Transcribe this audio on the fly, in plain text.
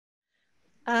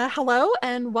Hello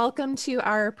and welcome to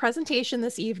our presentation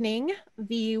this evening,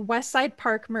 the Westside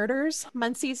Park Murders,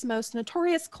 Muncie's Most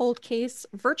Notorious Cold Case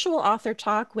Virtual Author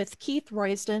Talk with Keith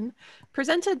Roysdon,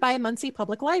 presented by Muncie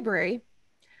Public Library.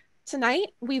 Tonight,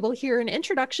 we will hear an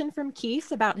introduction from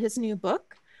Keith about his new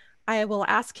book. I will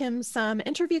ask him some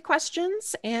interview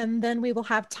questions, and then we will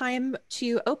have time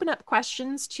to open up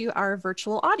questions to our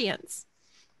virtual audience.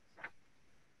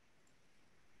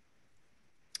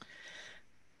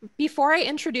 Before I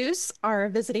introduce our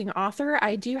visiting author,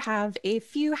 I do have a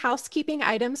few housekeeping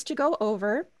items to go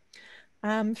over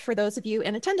for those of you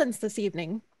in attendance this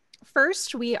evening.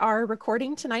 First, we are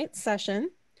recording tonight's session.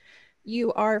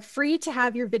 You are free to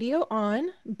have your video on,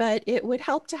 but it would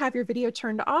help to have your video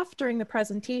turned off during the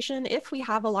presentation if we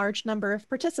have a large number of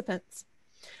participants.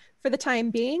 For the time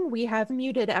being, we have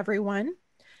muted everyone.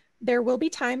 There will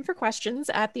be time for questions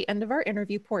at the end of our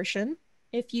interview portion.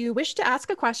 If you wish to ask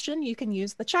a question, you can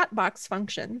use the chat box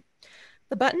function.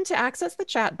 The button to access the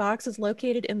chat box is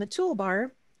located in the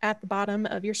toolbar at the bottom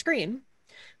of your screen.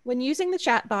 When using the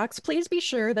chat box, please be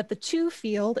sure that the to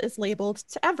field is labeled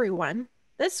to everyone.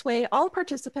 This way, all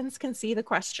participants can see the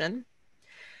question.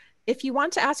 If you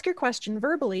want to ask your question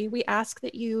verbally, we ask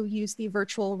that you use the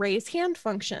virtual raise hand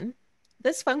function.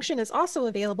 This function is also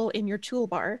available in your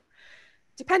toolbar.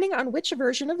 Depending on which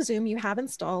version of Zoom you have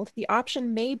installed, the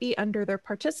option may be under the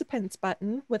Participants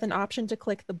button with an option to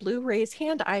click the blue raise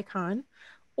hand icon,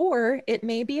 or it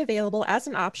may be available as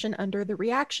an option under the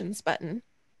Reactions button.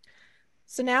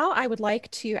 So now I would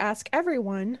like to ask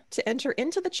everyone to enter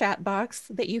into the chat box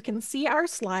that you can see our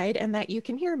slide and that you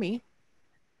can hear me.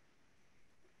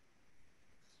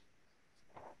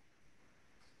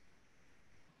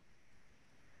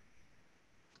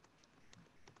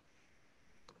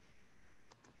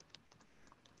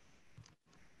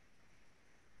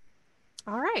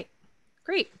 All right,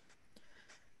 great.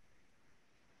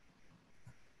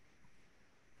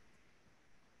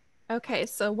 Okay,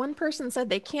 so one person said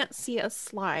they can't see a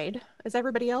slide. Is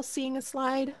everybody else seeing a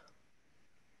slide?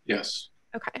 Yes.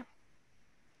 Okay.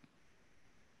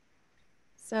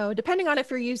 So depending on if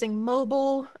you're using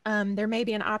mobile, there may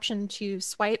be an option to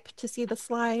swipe to see the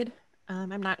slide.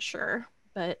 I'm not sure,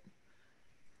 but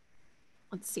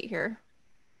let's see here.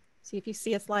 See if you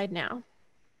see a slide now.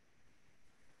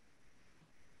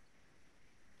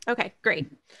 Okay, great.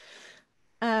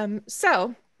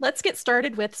 So let's get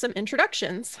started with some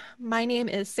introductions. My name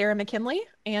is Sara McKinley,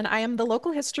 and I am the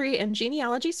Local History and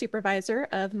Genealogy Supervisor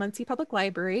of Muncie Public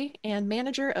Library and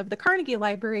manager of the Carnegie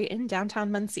Library in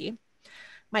downtown Muncie.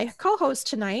 My co-host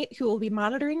tonight, who will be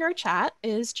monitoring our chat,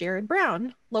 is Jared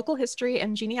Brown, Local History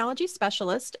and Genealogy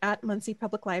Specialist at Muncie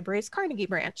Public Library's Carnegie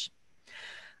branch.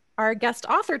 Our guest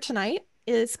author tonight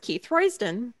is Keith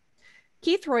Roysdon.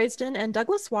 Keith Roysdon and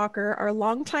Douglas Walker are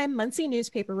longtime Muncie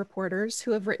newspaper reporters who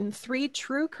have written 3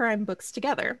 true crime books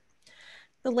together.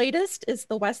 The latest is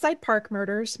the Westside Park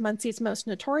Murders, Muncie's Most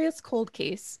Notorious Cold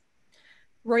Case.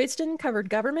 Roysdon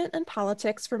covered government and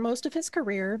politics for most of his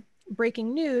career,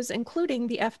 breaking news including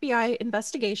the FBI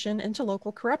investigation into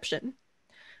local corruption.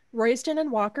 Roysdon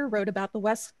and Walker wrote about the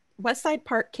Westside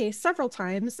Park case several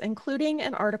times, including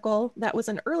an article that was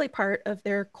an early part of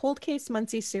their Cold Case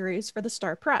Muncie series for the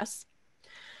Star Press.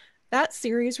 That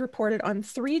series reported on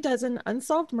 36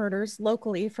 unsolved murders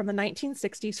locally from the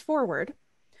 1960s forward.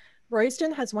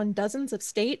 Roysdon has won dozens of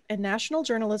state and national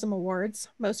journalism awards,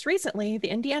 most recently the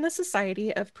Indiana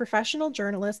Society of Professional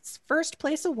Journalists' First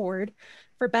Place Award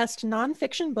for Best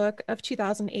Nonfiction Book of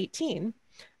 2018,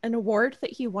 an award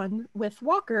that he won with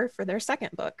Walker for their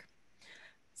second book.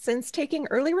 Since taking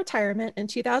early retirement in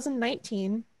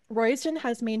 2019, Roysdon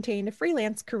has maintained a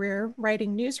freelance career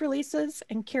writing news releases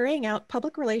and carrying out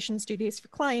public relations duties for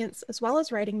clients, as well as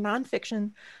writing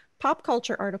nonfiction, pop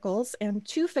culture articles, and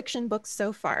 2 fiction books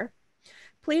so far.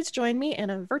 Please join me in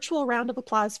a virtual round of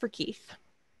applause for Keith.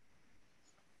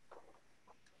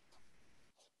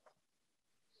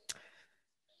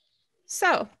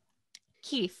 So,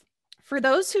 Keith, for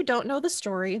those who don't know the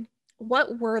story,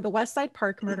 what were the Westside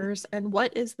Park Murders and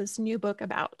what is this new book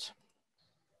about?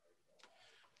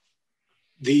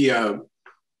 The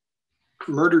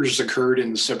murders occurred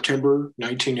in September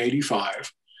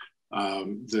 1985.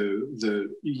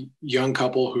 The young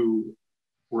couple who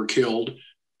were killed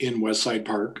in Westside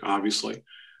Park, obviously,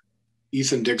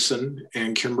 Ethan Dixon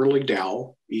and Kimberly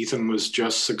Dowell. Ethan was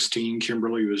just 16,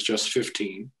 Kimberly was just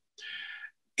 15.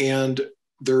 And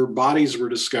their bodies were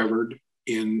discovered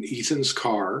in Ethan's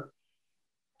car,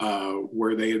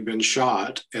 where they had been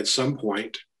shot at some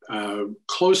point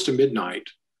close to midnight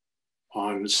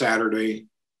on Saturday,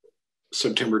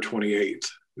 September 28th,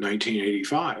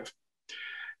 1985.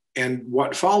 And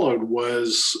what followed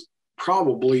was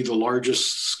probably the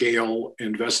largest scale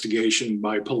investigation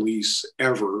by police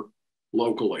ever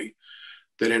locally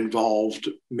that involved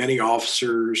many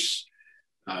officers,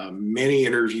 many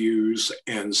interviews,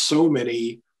 and so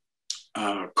many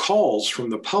calls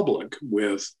from the public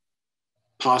with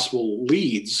possible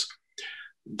leads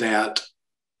that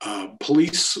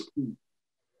police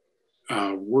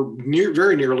were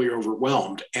very nearly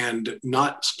overwhelmed, and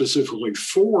not specifically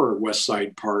for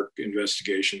Westside Park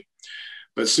investigation,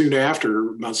 but soon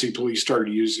after, Muncie police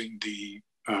started using the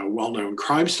well-known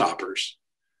Crime Stoppers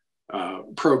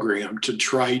program to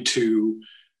try to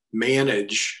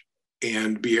manage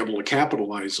and be able to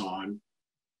capitalize on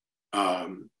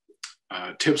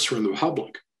tips from the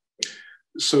public.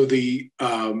 So the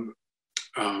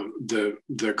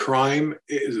crime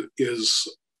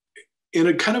is in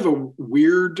a kind of a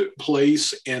weird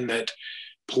place, in that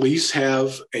police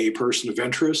have a person of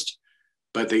interest,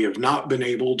 but they have not been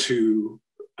able to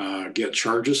get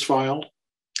charges filed.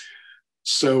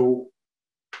 So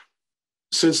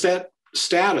since that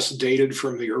status dated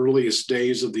from the earliest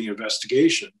days of the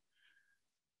investigation,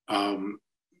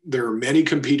 there are many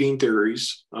competing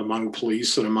theories among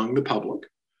police and among the public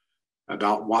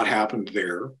about what happened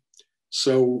there.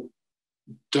 So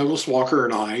Douglas Walker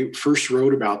and I first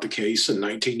wrote about the case in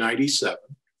 1997.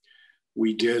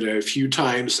 We did a few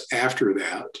times after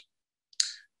that.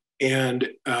 And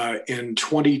in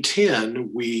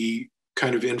 2010, we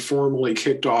kind of informally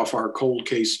kicked off our Cold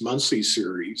Case Muncie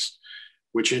series,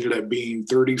 which ended up being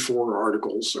 34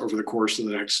 articles over the course of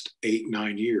the next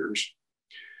 8-9 years,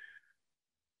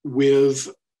 with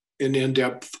an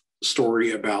in-depth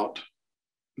story about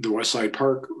the Westside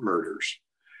Park murders.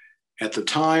 At the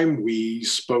time, we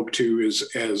spoke to,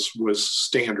 as was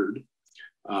standard,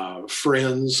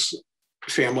 friends,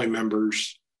 family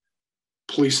members,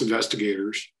 police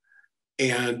investigators,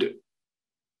 and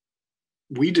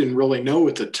we didn't really know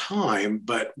at the time,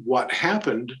 but what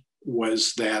happened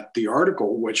was that the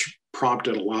article, which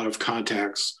prompted a lot of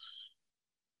contacts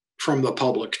from the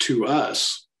public to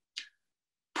us,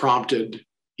 prompted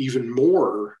even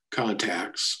more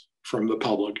contacts from the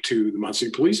public to the Muncie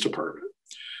Police Department.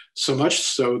 So much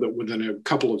so that within a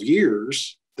couple of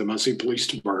years, the Muncie Police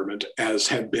Department, as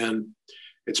had been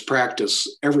its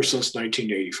practice ever since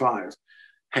 1985,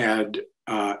 had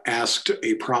asked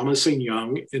a promising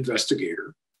young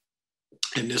investigator,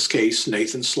 in this case,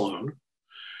 Nathan Sloan,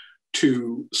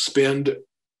 to spend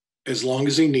as long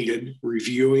as he needed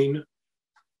reviewing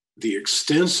the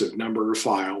extensive number of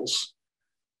files,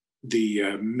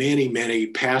 the many, many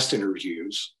past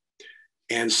interviews,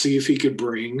 and see if he could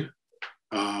bring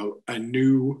a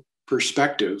new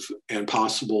perspective and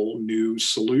possible new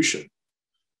solution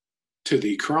to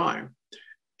the crime.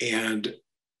 And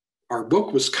our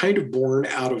book was kind of born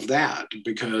out of that,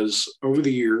 because over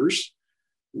the years,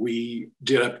 we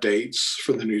did updates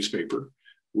for the newspaper.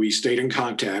 We stayed in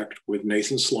contact with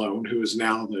Nathan Sloan, who is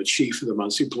now the chief of the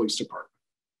Muncie Police Department.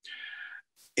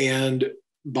 And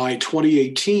by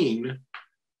 2018,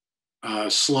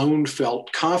 Sloan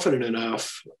felt confident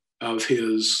enough of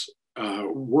his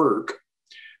work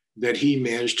that he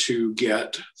managed to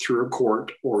get, through a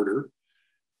court order,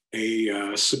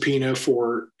 a subpoena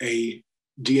for a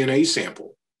DNA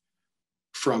sample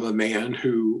from a man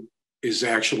who is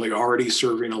actually already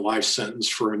serving a life sentence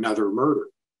for another murder.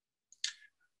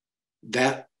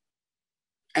 That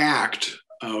act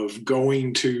of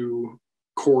going to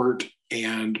court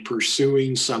and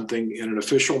pursuing something in an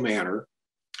official manner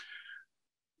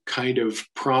kind of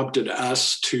prompted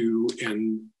us to,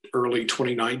 in early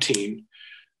 2019,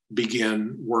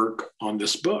 begin work on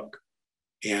this book.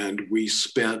 And we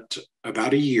spent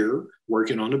about a year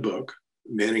working on the book,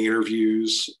 many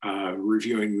interviews,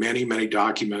 reviewing many, many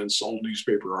documents, old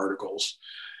newspaper articles,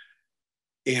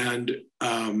 and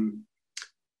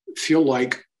feel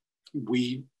like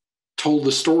we told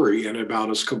the story in about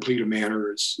as complete a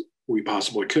manner as we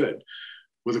possibly could,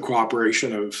 with the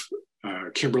cooperation of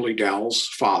Kimberly, Dowell's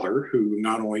father, who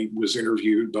not only was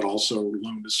interviewed, but also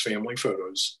loaned his family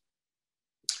photos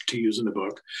to use in the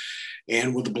book,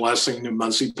 and with the blessing of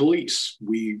Muncie Police.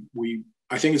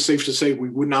 I think it's safe to say we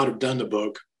would not have done the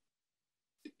book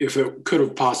if it could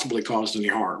have possibly caused any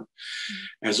harm.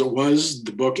 As it was,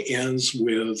 the book ends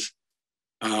with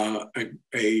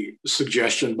a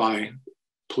suggestion by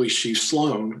Police Chief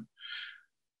Sloan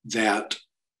that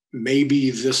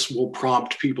maybe this will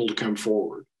prompt people to come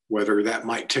forward, whether that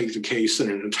might take the case in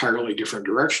an entirely different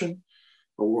direction,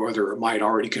 or whether it might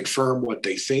already confirm what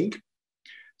they think.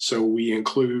 So we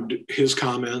include his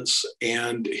comments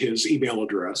and his email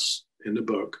address in the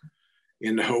book,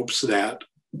 in the hopes that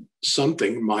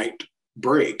something might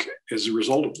break as a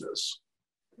result of this.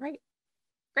 Right.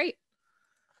 Great.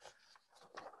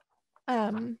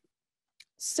 Um,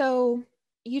 so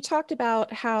you talked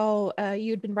about how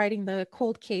you'd been writing the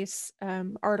cold case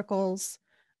articles,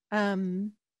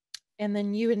 and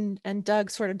then you and Doug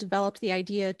sort of developed the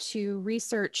idea to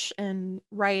research and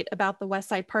write about the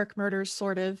Westside Park murders,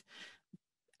 sort of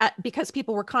because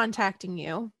people were contacting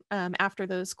you after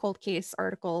those cold case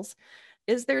articles.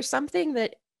 Is there something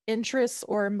that interests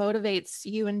or motivates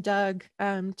you and Doug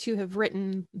to have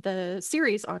written the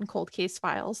series on cold case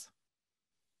files?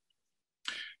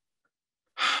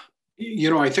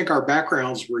 I think our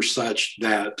backgrounds were such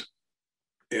that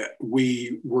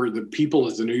we were the people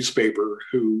at the newspaper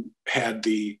who had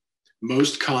the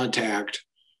most contact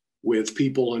with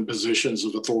people in positions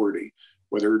of authority,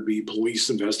 whether it be police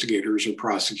investigators or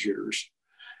prosecutors.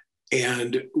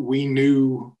 And we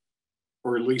knew,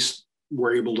 or at least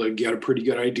were able to get a pretty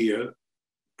good idea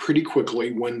pretty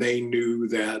quickly when they knew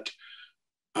that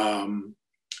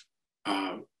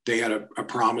they had a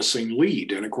promising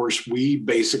lead. And of course, we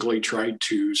basically tried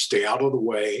to stay out of the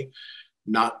way,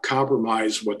 not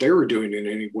compromise what they were doing in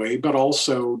any way, but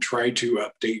also try to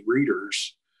update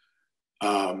readers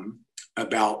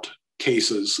about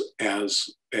cases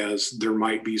as there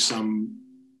might be some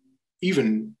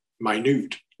even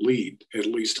minute lead, at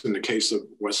least in the case of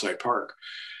Westside Park.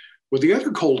 With the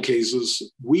other cold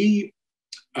cases, we,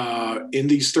 in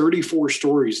these 34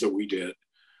 stories that we did,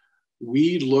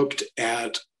 we looked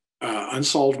at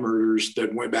unsolved murders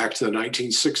that went back to the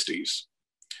 1960s.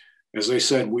 As I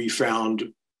said, we found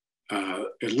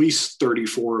at least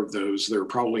 34 of those. There are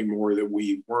probably more that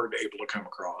we weren't able to come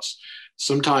across.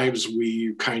 Sometimes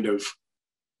we kind of,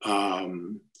 I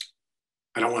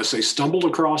don't want to say stumbled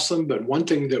across them, but one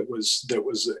thing that was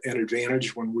an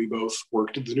advantage when we both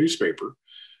worked at the newspaper,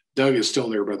 Doug is still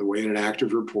there, by the way, and an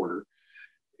active reporter.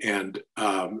 And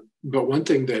but one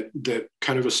thing that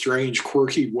kind of a strange,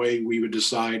 quirky way we would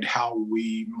decide how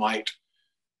we might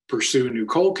pursue a new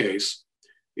cold case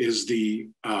is the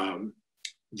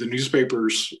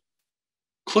newspaper's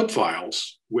clip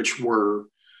files, which were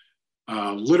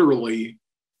literally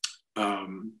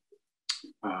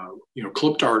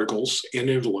clipped articles in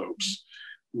envelopes.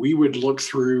 We would look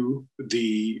through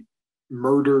the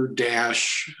murder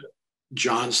dash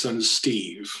Johnson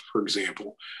Steve, for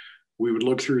example. We would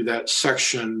look through that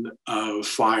section of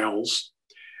files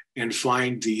and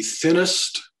find the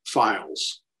thinnest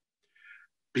files,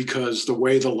 because the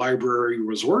way the library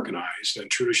was organized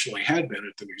and traditionally had been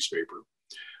at the newspaper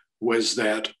was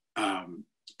that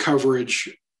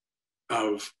coverage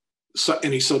of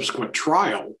any subsequent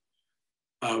trial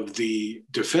of the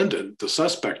defendant, the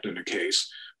suspect in the case,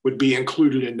 would be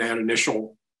included in that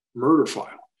initial murder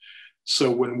file.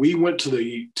 So when we went to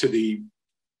the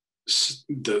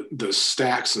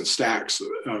stacks and stacks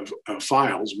of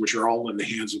files, which are all in the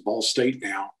hands of Ball State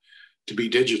now to be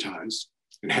digitized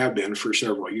and have been for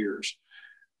several years,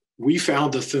 we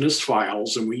found the thinnest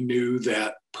files, and we knew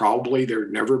that probably there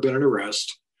had never been an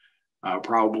arrest.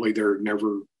 Probably there had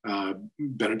never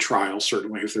been a trial.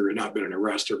 Certainly if there had not been an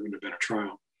arrest, there wouldn't have been a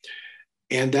trial.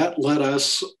 And that let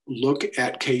us look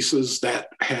at cases that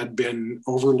had been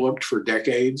overlooked for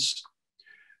decades,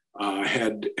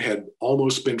 had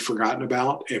almost been forgotten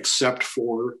about, except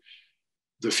for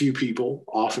the few people,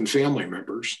 often family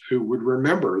members, who would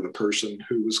remember the person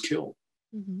who was killed.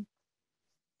 Mm-hmm.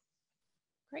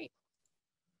 Great.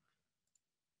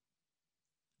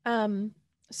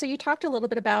 So you talked a little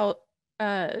bit about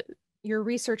your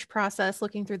research process,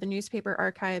 looking through the newspaper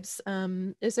archives.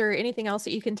 Is there anything else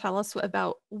that you can tell us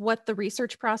about what the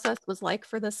research process was like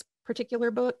for this particular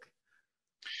book?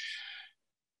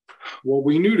 Well,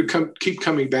 we knew to keep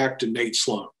coming back to Nate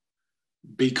Sloan,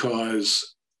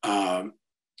 because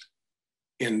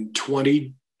in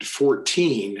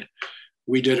 2014,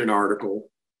 we did an article.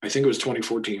 I think it was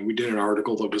 2014. We did an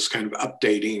article that was kind of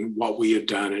updating what we had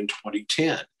done in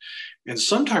 2010. And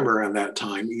sometime around that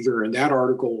time, either in that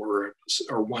article or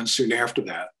one soon after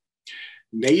that,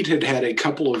 Nate had a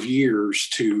couple of years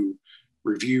to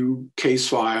review case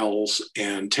files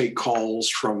and take calls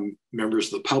from members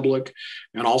of the public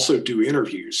and also do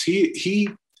interviews. He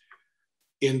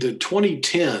in the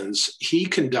 2010s, he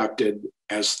conducted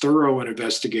as thorough an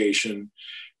investigation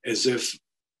as if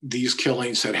these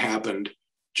killings had happened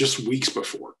just weeks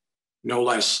before, no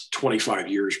less 25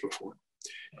 years before.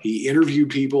 He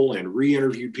interviewed people and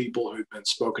re-interviewed people who'd been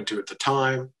spoken to at the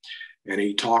time, and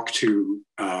he talked to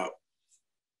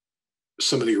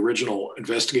some of the original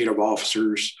investigative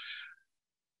officers,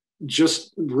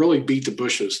 just really beat the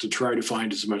bushes to try to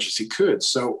find as much as he could.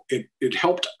 So it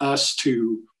helped us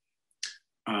to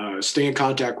stay in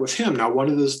contact with him. Now, one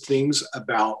of the things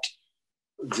about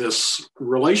this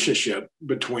relationship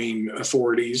between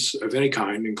authorities of any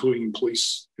kind, including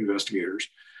police investigators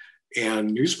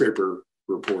and newspaper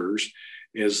reporters,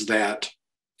 is that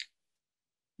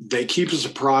they keep us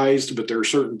apprised, but there are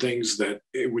certain things that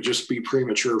it would just be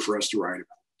premature for us to write about.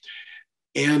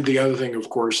 And the other thing, of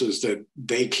course, is that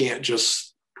they can't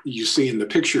just, you see in the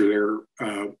picture there,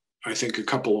 I think a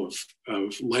couple of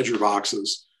ledger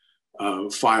boxes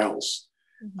of files.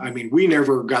 Mm-hmm. I mean, we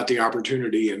never got the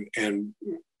opportunity and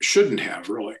shouldn't have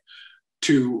really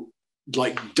to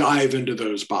like dive into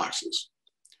those boxes.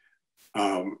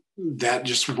 That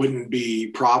just wouldn't be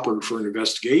proper for an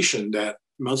investigation that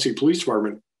Muncie Police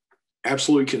Department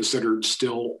absolutely considered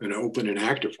still an open and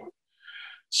active one.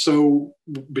 So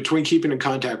between keeping in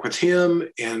contact with him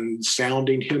and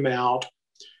sounding him out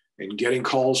and getting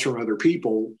calls from other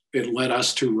people, it led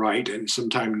us to write, and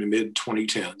sometime in the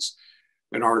mid-2010s,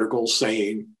 an article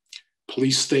saying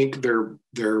police think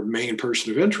their main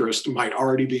person of interest might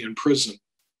already be in prison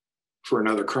for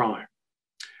another crime.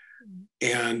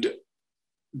 And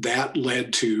that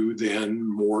led to then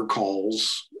more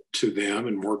calls to them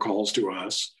and more calls to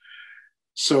us.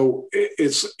 So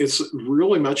it's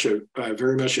really much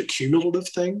very much a cumulative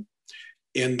thing,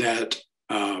 in that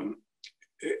I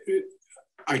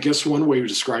guess one way of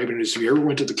describing it is, if you ever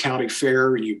went to the county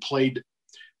fair and you played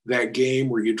that game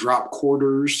where you drop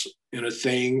quarters in a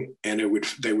thing and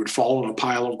they would fall in a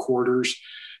pile of quarters,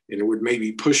 and it would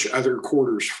maybe push other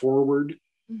quarters forward,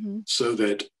 mm-hmm. so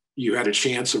that you had a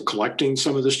chance of collecting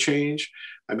some of this change.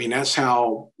 I mean, that's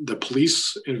how the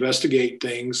police investigate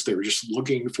things. They're just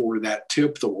looking for that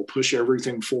tip that will push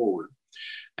everything forward.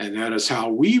 And that is how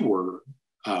we were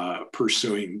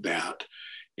pursuing that,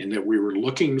 and that we were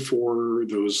looking for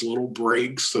those little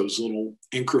breaks, those little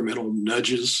incremental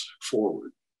nudges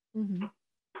forward. Mm-hmm.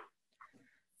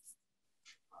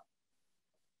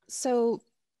 So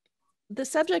the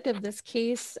subject of this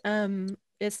case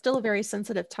is still a very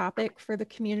sensitive topic for the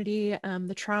community.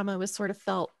 The trauma was sort of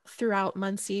felt throughout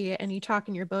Muncie, and you talk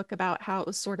in your book about how it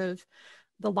was sort of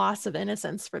the loss of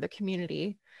innocence for the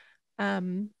community.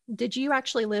 Did you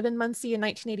actually live in Muncie in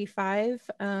 1985?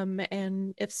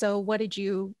 And if so, what did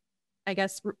you, I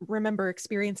guess, remember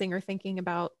experiencing or thinking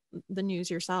about the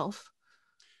news yourself?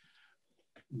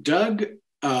 Doug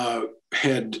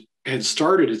had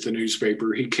started at the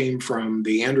newspaper. He came from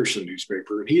the Anderson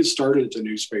newspaper, and he had started at the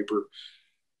newspaper,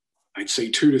 I'd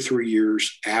say 2 to 3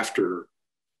 years after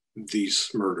these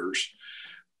murders.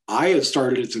 I had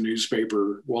started at the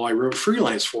newspaper, well, I wrote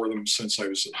freelance for them since I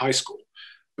was in high school,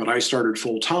 but I started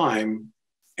full time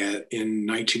in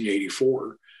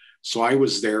 1984. So I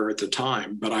was there at the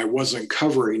time, but I wasn't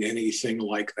covering anything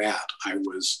like that. I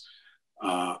was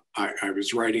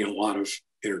writing a lot of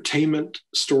entertainment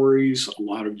stories, a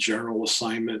lot of general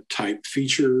assignment type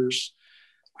features.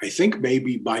 I think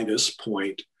maybe by this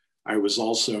point, I was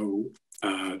also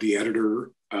the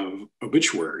editor of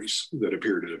obituaries that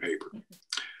appeared in the paper.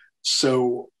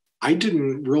 So I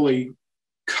didn't really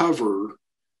cover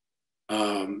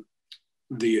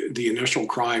the initial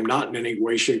crime, not in any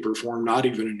way, shape, or form, not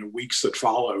even in the weeks that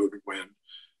followed, when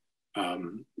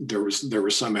there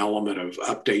was some element of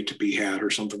update to be had or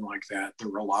something like that. There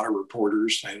were a lot of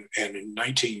reporters, and in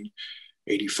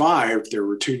 1985 there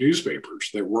were 2 newspapers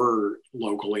that were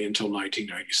locally until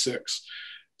 1996.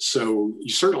 So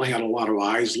you certainly had a lot of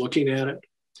eyes looking at it,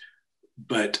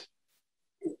 but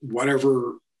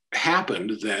whatever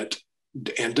happened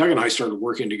and Doug and I started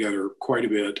working together quite a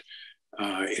bit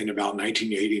in about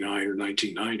 1989 or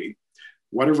 1990.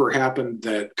 Whatever happened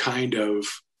that kind of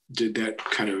did that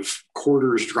kind of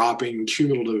quarters dropping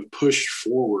cumulative push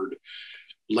forward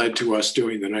led to us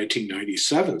doing the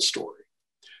 1997 story.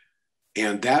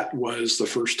 And that was the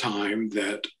first time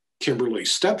that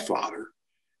Kimberly's stepfather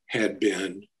had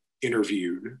been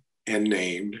interviewed and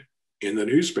named in the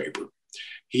newspaper.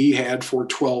 He had for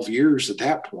 12 years at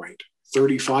that point,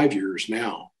 35 years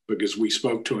now, because we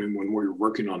spoke to him when we were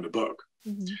working on the book.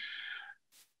 Mm-hmm.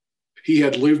 He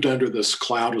had lived under this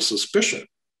cloud of suspicion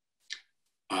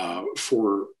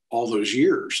for all those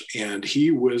years. And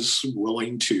he was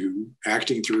willing to,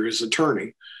 acting through his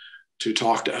attorney, to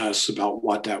talk to us about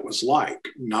what that was like,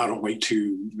 not only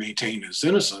to maintain his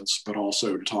innocence, but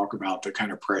also to talk about the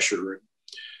kind of pressure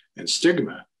and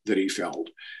stigma that he felt.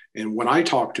 And when I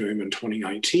talked to him in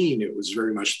 2019, it was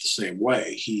very much the same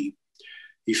way. He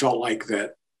felt like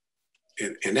that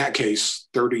in that case,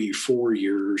 34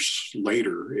 years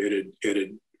later, it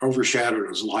had overshadowed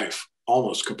his life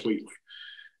almost completely.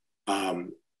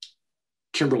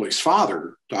 Kimberly's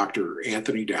father, Dr.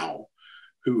 Anthony Dowell,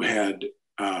 who had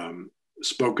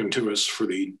spoken to us for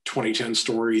the 2010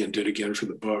 story and did again for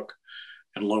the book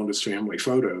and loaned us family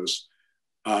photos,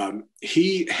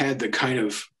 He had the kind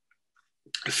of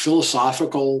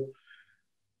philosophical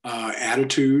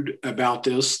attitude about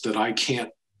this that I can't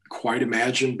quite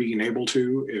imagine being able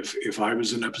to if I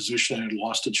was in a position and had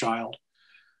lost a child.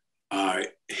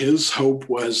 His hope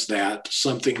was that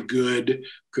something good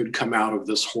could come out of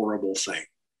this horrible thing,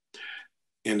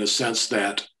 in the sense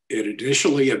that it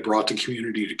initially had brought the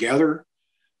community together.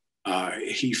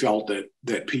 He felt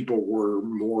that people were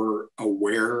more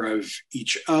aware of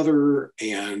each other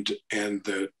and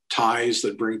the ties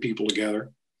that bring people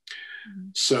together. Mm-hmm.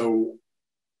 So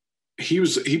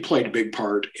he played a big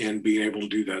part in being able to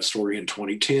do that story in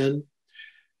 2010,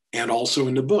 and also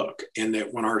in the book. And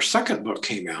that when our second book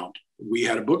came out, we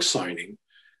had a book signing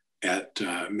at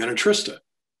Minnetrista,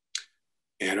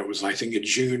 and it was, I think, in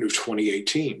June of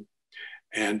 2018.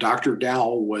 And Dr.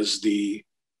 Dowell was the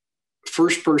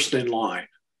first person in line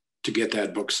to get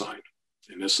that book signed.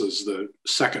 And this is the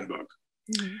second book.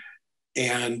 Mm-hmm.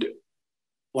 And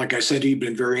like I said, he'd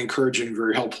been very encouraging,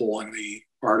 very helpful in the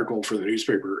article for the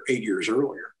newspaper 8 years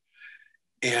earlier.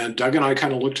 And Doug and I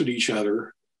kind of looked at each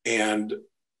other, and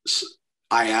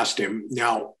I asked him,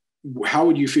 now, how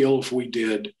would you feel if we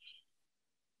did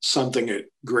something at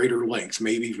greater length,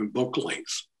 maybe even book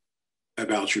length,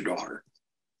 about your daughter?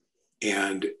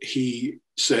 And he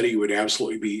said he would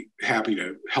absolutely be happy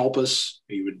to help us.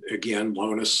 He would, again,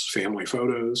 loan us family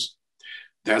photos.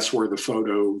 That's where the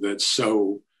photo that's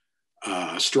so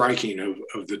striking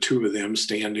of the two of them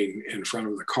standing in front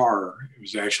of the car, it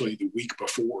was actually the week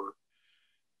before.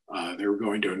 They were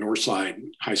going to a Northside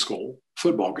High School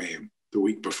football game the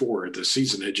week before. The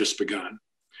season had just begun.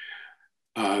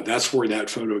 That's where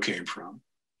that photo came from.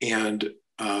 And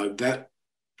that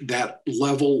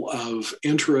level of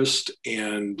interest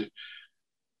and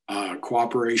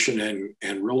cooperation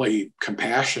and really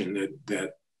compassion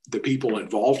that the people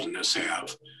involved in this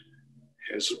have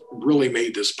has really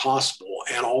made this possible,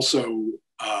 and also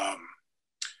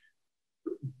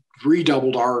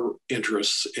redoubled our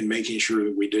interests in making sure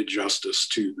that we did justice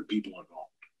to the people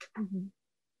involved. Mm-hmm.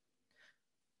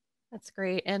 That's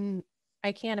great. And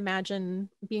I can't imagine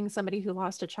being somebody who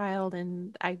lost a child,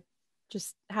 and I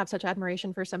just have such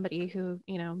admiration for somebody who,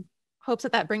 hopes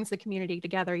that brings the community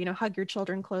together, hug your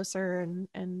children closer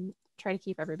and try to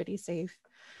keep everybody safe.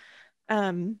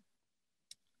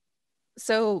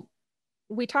 So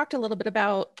we talked a little bit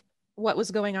about what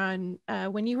was going on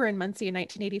when you were in Muncie in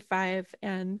 1985,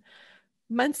 and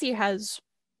Muncie has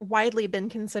widely been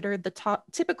considered the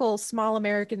typical small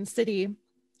American city.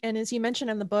 And as you mentioned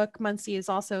in the book, Muncie is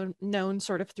also known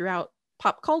sort of throughout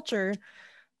pop culture.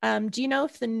 Do you know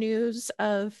if the news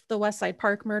of the Westside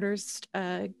Park murders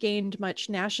gained much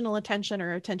national attention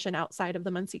or attention outside of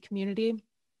the Muncie community?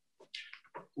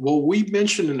 Well, we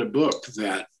mentioned in the book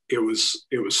that it was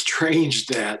strange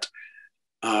that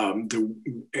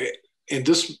and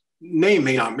this name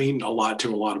may not mean a lot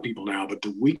to a lot of people now, but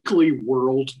the Weekly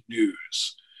World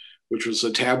News, which was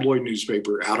a tabloid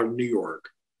newspaper out of New York,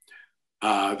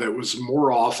 that was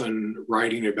more often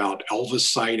writing about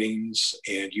Elvis sightings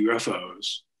and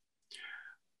UFOs.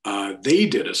 They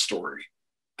did a story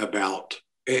about,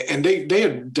 and they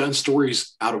had done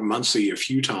stories out of Muncie a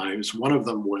few times. One of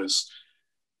them was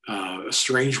a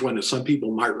strange one that some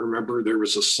people might remember. There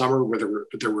was a summer where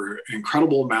there were an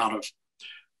incredible amount of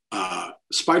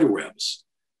spider webs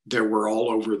that were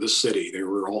all over the city. They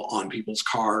were all on people's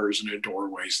cars and in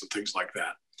doorways and things like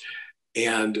that.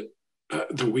 And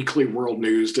the Weekly World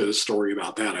News did a story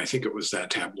about that. I think it was that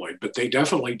tabloid, but they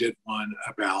definitely did one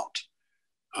about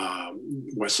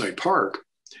Westside Park.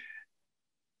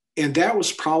 And that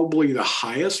was probably the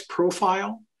highest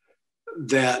profile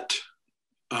that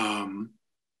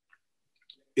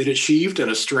it achieved in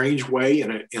a strange way,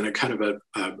 in a kind of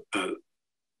a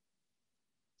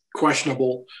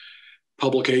questionable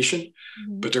publication.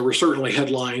 Mm-hmm. But there were certainly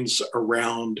headlines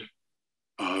around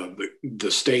the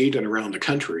state and around the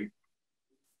country.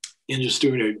 And just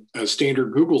doing a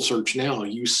standard Google search now,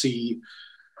 you see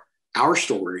our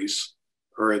stories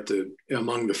are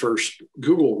among the first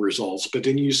Google results, but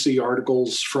then you see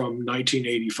articles from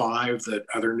 1985 that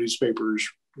other newspapers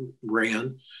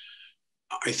ran.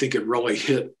 I think it really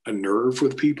hit a nerve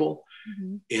with people,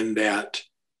 mm-hmm. in that,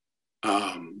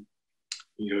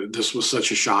 this was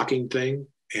such a shocking thing,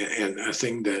 and a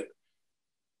thing that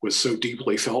was so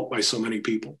deeply felt by so many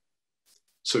people.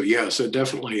 So yes, it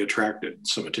definitely attracted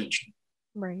some attention.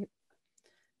 Right.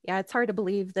 Yeah, it's hard to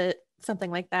believe that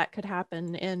something like that could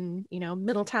happen in,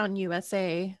 Middletown,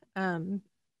 USA. And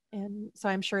so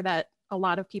I'm sure that a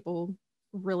lot of people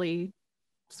really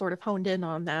sort of honed in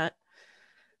on that.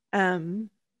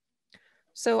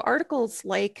 So articles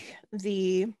like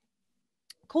the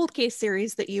cold case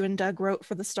series that you and Doug wrote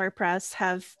for the Star Press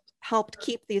have helped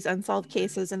keep these unsolved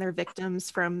cases and their victims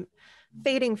from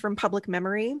fading from public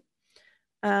memory.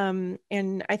 And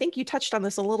I think you touched on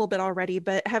this a little bit already,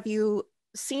 but have you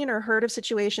seen or heard of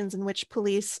situations in which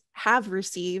police have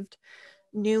received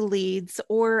new leads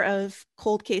or of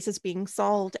cold cases being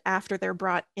solved after they're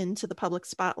brought into the public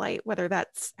spotlight, whether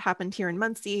that's happened here in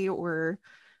Muncie or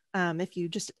if you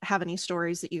just have any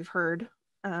stories that you've heard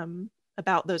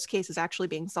about those cases actually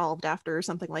being solved after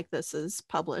something like this is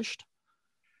published?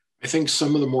 I think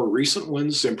some of the more recent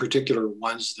ones, in particular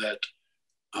ones that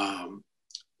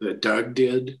that Doug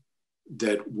did,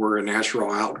 that were a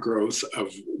natural outgrowth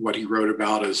of what he wrote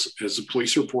about as a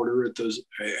police reporter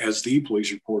as the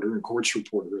police reporter and courts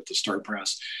reporter at the Star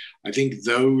Press. I think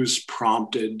those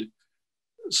prompted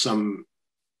some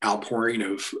outpouring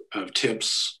of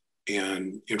tips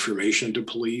and information to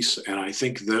police. And I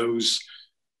think those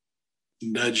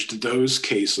nudged those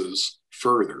cases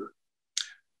further.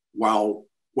 While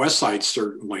Westside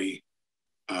certainly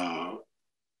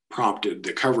prompted,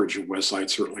 the coverage of Westside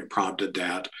certainly prompted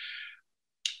that.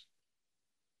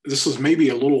 This is maybe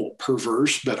a little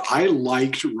perverse, but I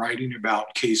liked writing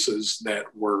about cases that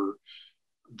were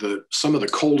some of the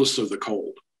coldest of the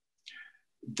cold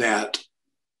that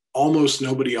almost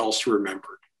nobody else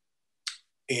remembered.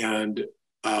 And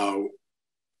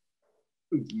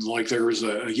like there was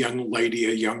a young lady,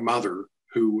 a young mother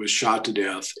who was shot to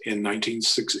death in the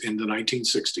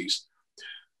 1960s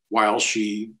while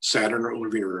she sat in her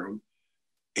living room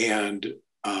and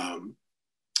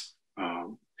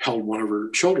held one of her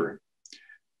children.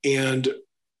 And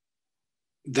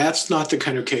that's not the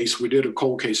kind of case, we did a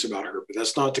cold case about her, but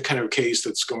that's not the kind of case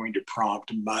that's going to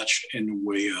prompt much in the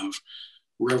way of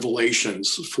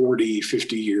revelations 40,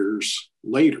 50 years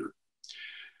later.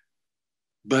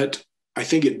 But I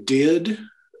think it did,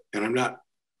 and I'm not,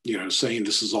 saying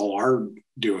this is all our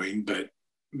doing, but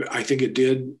I think it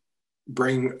did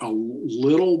bring a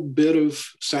little bit of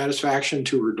satisfaction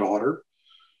to her daughter,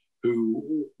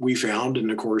 who we found in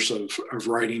the course of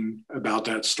writing about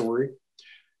that story.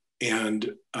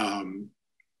 And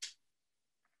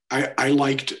I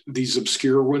liked these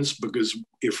obscure ones because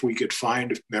if we could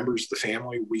find members of the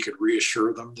family, we could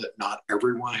reassure them that not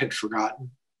everyone had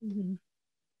forgotten,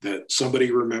 that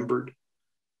somebody remembered.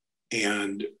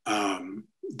 And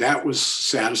that was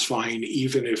satisfying,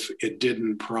 even if it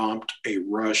didn't prompt a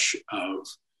rush of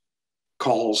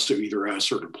calls to either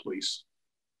us or to police.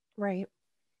 Right.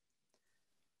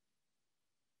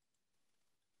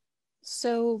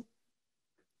 So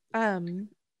one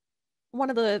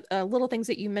of the little things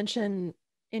that you mention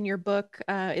in your book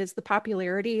is the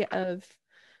popularity of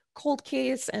cold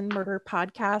case and murder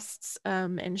podcasts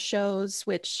and shows,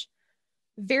 which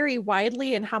vary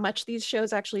widely in how much these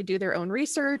shows actually do their own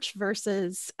research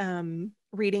versus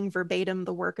reading verbatim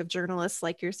the work of journalists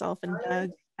like yourself and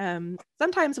Doug,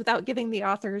 sometimes without giving the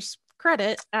authors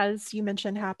credit, as you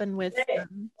mentioned happened with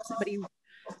somebody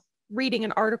reading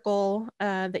an article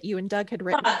that you and Doug had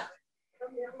written.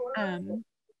 I'm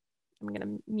going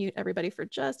to mute everybody for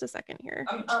just a second here.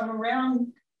 I'm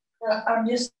around. I'm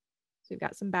just. So we've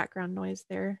got some background noise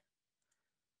there.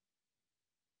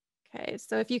 Okay,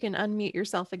 so if you can unmute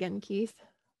yourself again, Keith.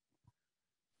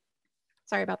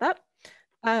 Sorry about that.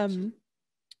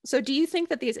 So do you think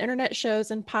that these internet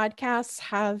shows and podcasts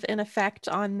have an effect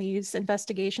on these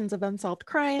investigations of unsolved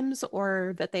crimes,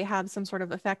 or that they have some sort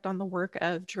of effect on the work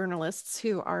of journalists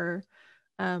who are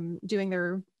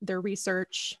doing their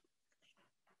research?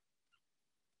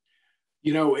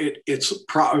 It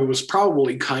was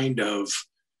probably kind of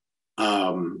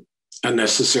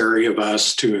unnecessary of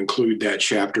us to include that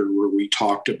chapter where we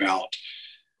talked about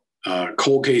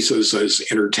cold cases as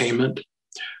entertainment,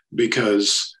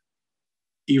 because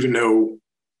even though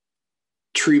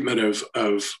treatment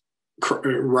of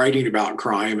writing about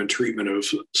crime and treatment of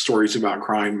stories about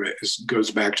crime goes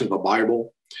back to the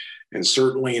Bible, and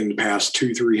certainly in the past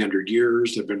 200-300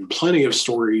 years, there have been plenty of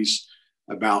stories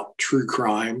about true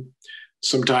crime.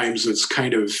 Sometimes it's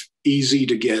kind of easy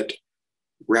to get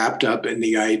wrapped up in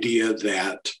the idea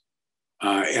that,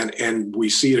 and we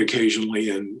see it occasionally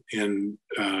in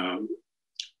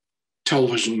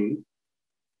television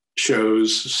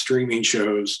shows, streaming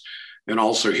shows, and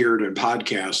also hear it in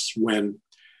podcasts, when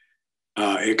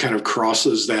it kind of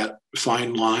crosses that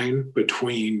fine line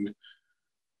between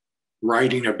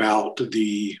writing about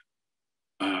the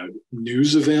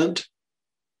news event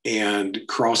and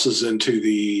crosses into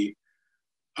the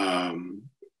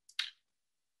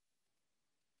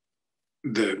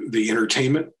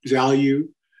entertainment value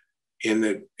in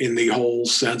the whole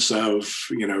sense of,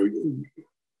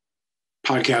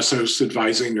 podcast hosts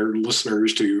advising their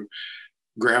listeners to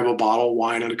grab a bottle of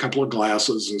wine and a couple of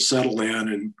glasses and settle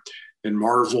in and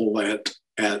marvel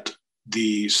at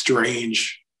the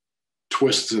strange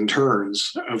twists and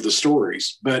turns of the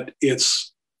stories. But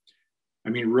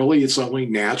really, it's only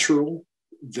natural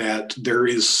that there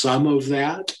is some of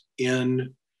that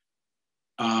in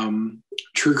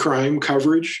true crime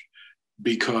coverage,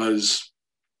 because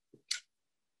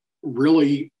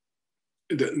really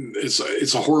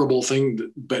it's a horrible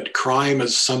thing, but crime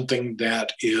is something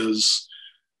that is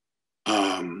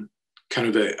kind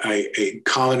of a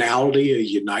commonality, a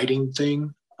uniting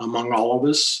thing among all of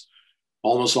us.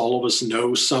 Almost all of us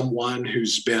know someone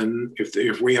who's been,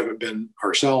 if we haven't been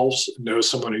ourselves, know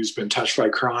someone who's been touched by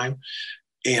crime.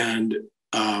 And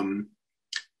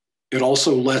it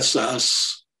also lets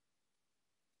us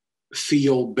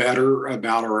feel better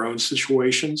about our own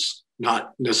situations,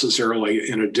 not necessarily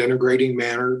in a denigrating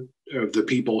manner of the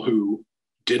people who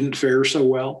didn't fare so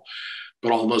well,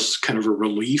 but almost kind of a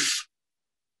relief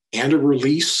and a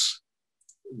release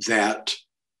that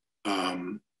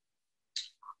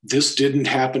this didn't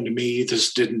happen to me,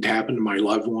 this didn't happen to my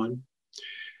loved one.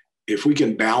 If we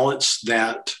can balance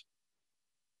that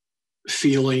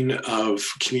feeling of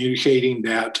communicating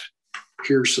that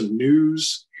here's some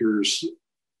news, here's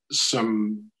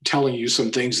some telling you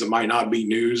some things that might not be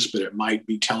news, but it might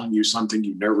be telling you something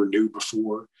you never knew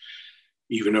before,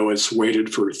 even though it's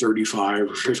waited for 35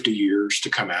 or 50 years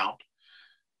to come out.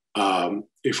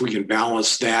 If we can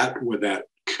balance that with that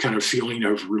kind of feeling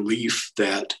of relief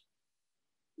that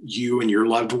you and your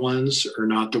loved ones are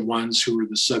not the ones who are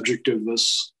the subject of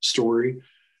this story,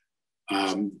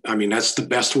 that's the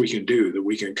best we can do, that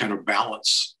we can kind of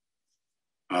balance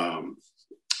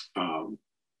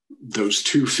those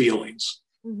two feelings.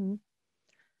 Mm-hmm.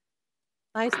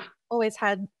 I always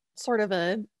had sort of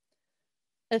a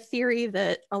theory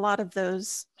that a lot of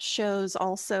those shows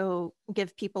also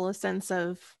give people a sense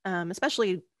of,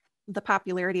 especially the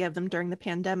popularity of them during the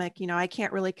pandemic, I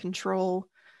can't really control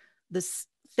this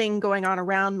thing going on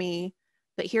around me,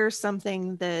 but here's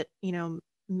something that,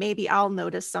 maybe I'll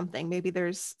notice something, maybe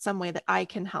there's some way that I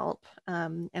can help.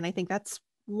 And I think that's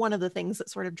one of the things that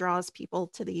sort of draws people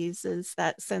to these, is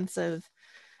that sense of,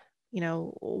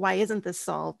 why isn't this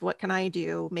solved? What can I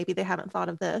do? Maybe they haven't thought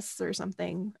of this or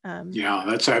something. Yeah,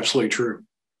 that's absolutely true.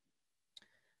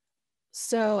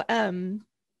 So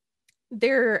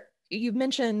you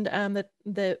mentioned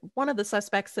that one of the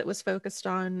suspects that was focused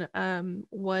on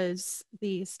was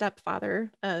the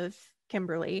stepfather of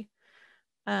Kimberly.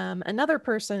 Another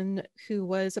person who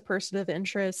was a person of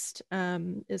interest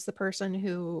is the person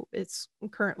who is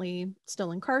currently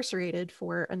still incarcerated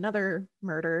for another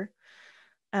murder.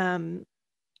 And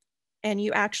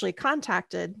you actually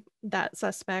contacted that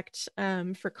suspect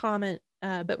for comment,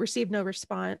 but received no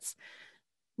response.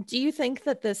 Do you think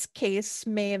that this case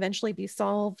may eventually be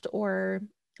solved, or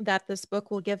that this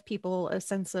book will give people a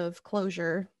sense of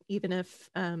closure, even if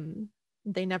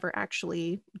they never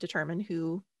actually determine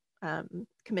who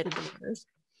committed the murders?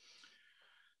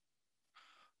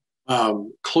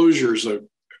 Closure is a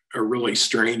really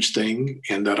strange thing,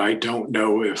 and that I don't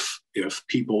know if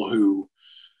people who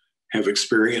have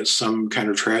experienced some kind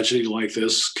of tragedy like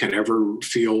this can ever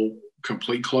feel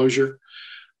complete closure.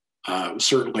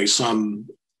 Certainly some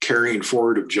carrying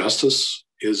forward of justice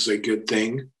is a good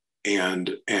thing,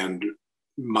 and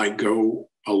might go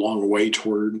a long way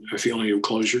toward a feeling of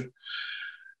closure.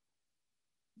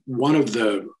 One of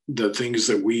the things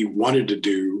that we wanted to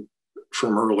do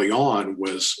from early on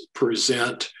was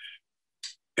present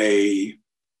a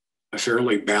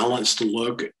fairly balanced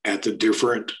look at the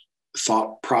different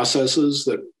thought processes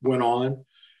that went on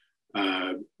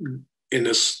in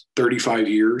this 35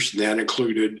 years. That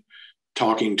included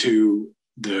talking to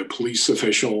the police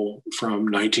official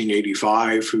from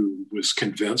 1985 who was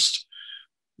convinced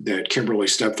that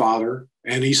Kimberly's stepfather,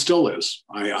 and he still is.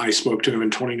 I spoke to him in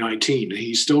 2019, and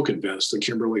he's still convinced that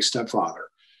Kimberly's stepfather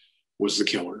was the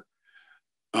killer.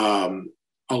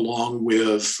 Along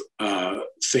with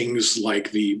things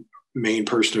like the main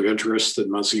person of interest that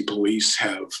Muncie police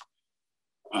have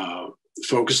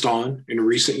focused on in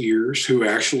recent years, who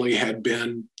actually had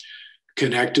been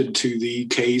connected to the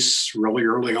case really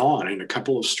early on in a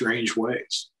couple of strange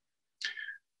ways.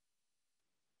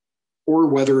 Or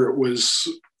whether it was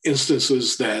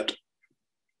instances that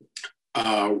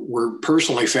were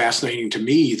personally fascinating to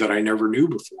me that I never knew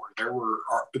before.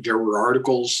 There were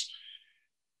articles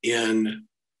in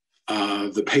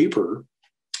the paper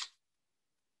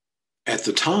at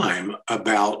the time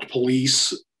about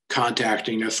police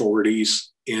contacting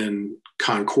authorities in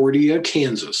Concordia,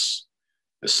 Kansas,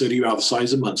 a city about the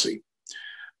size of Muncie,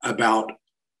 about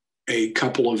a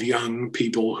couple of young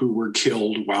people who were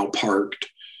killed while parked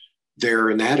there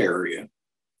in that area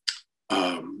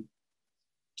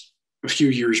a few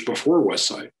years before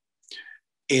Westside.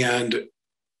 And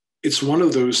it's one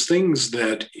of those things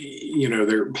that,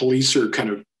 their police are kind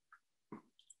of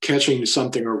catching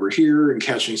something over here and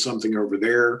catching something over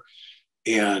there,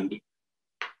 and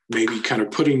maybe kind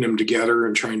of putting them together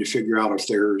and trying to figure out if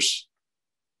there's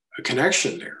a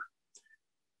connection there.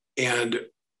 And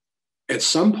at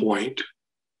some point,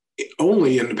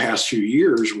 only in the past few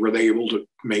years were they able to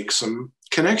make some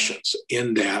connections,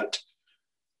 in that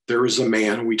there was a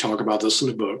man, we talk about this in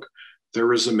the book, there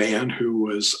was a man who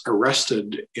was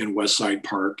arrested in Westside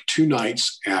Park 2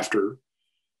 nights after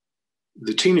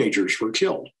the teenagers were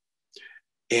killed.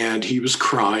 And he was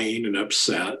crying and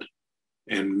upset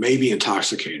and maybe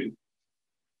intoxicated.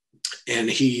 And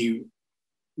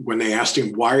when they asked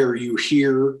him, "Why are you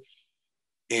here?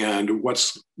 And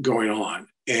what's going on?"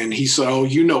 And he said, "Oh,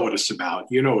 you know what it's about.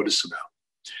 You know what it's about."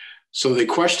 So they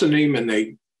questioned him, and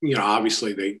they,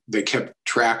 obviously they kept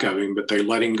track of him, but they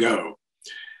let him go.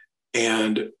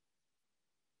 And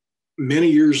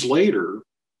many years later,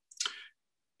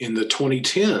 in the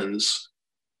 2010s,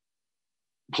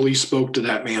 police spoke to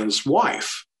that man's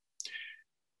wife.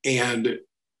 And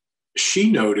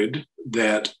she noted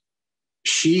that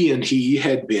she and he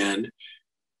had been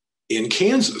in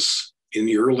Kansas in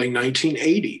the early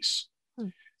 1980s.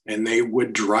 And they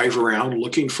would drive around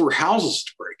looking for houses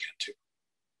to break into.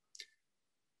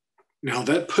 Now,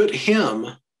 that put him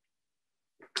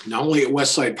not only at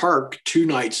Westside Park 2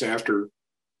 nights after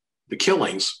the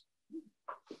killings,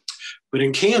 but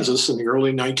in Kansas in the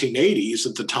early 1980s,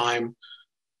 at the time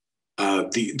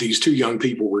these 2 young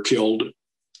people were killed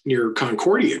near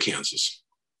Concordia, Kansas.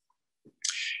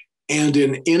 And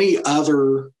in any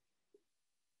other,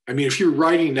 if you're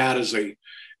writing that as a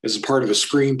part of a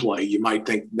screenplay, you might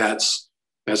think that's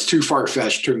too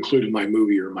far-fetched to include in my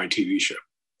movie or my TV show.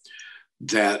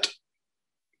 That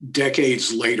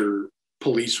decades later,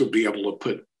 police would be able to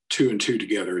put 2 and 2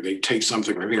 together. They take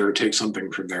something from here, take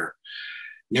something from there.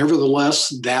 Nevertheless,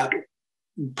 that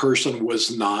person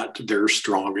was not their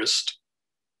strongest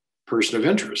person of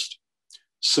interest.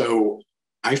 So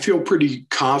I feel pretty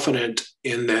confident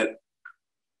in that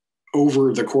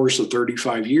over the course of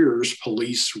 35 years,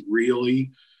 police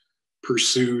really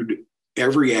pursued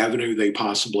every avenue they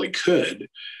possibly could.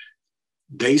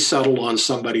 They settled on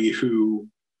somebody who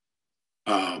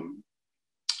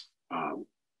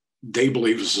they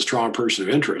believe is a strong person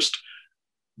of interest,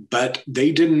 but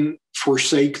they didn't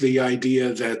forsake the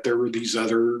idea that there were these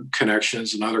other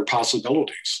connections and other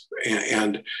possibilities.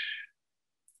 And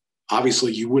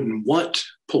obviously, you wouldn't want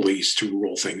police to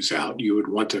rule things out. You would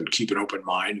want them to keep an open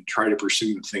mind and try to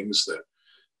pursue the things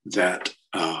that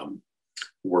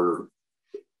were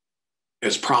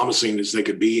as promising as they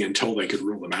could be until they could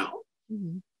rule them out.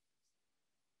 Mm-hmm.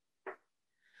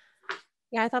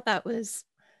 Yeah, I thought that was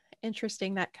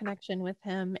interesting, that connection with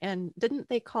him. And didn't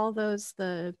they call those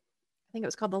I think it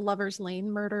was called the Lover's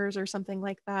Lane murders or something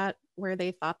like that, where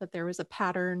they thought that there was a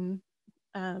pattern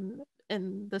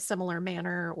in the similar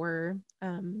manner or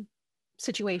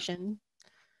situation.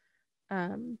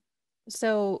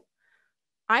 So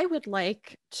I would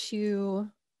like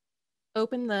to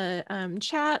open the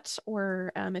chat,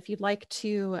 or if you'd like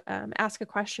to ask a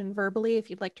question verbally, if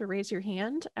you'd like to raise your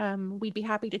hand, we'd be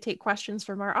happy to take questions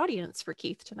from our audience for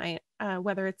Keith tonight,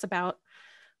 whether it's about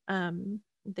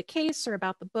the case or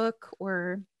about the book,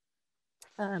 or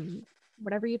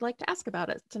whatever you'd like to ask about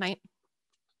it tonight.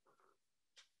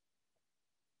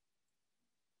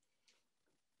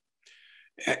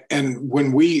 And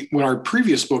when our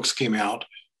previous books came out,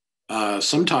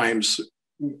 sometimes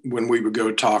when we would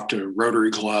go talk to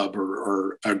Rotary Club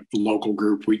or a local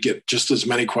group, we'd get just as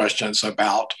many questions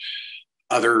about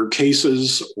other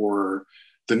cases or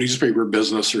the newspaper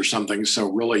business or something. So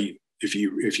really, if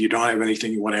you don't have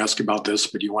anything you want to ask about this,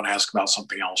 but you want to ask about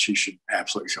something else, you should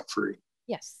absolutely feel free.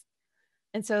 Yes.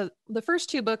 And so the first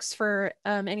 2 books, for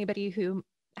anybody who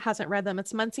hasn't read them,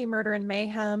 it's Muncie Murder and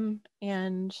Mayhem,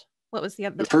 and what was the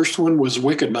other? The first one was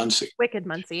Wicked Muncie. Wicked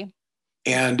Muncie.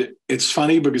 And it's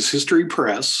funny because History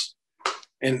Press,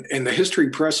 and the History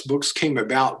Press books came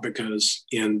about because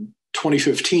in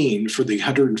 2015, for the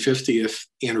 150th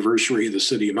anniversary of the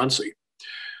city of Muncie,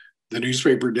 the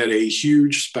newspaper did a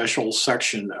huge special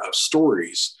section of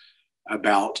stories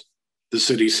about the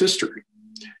city's history.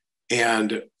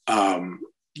 And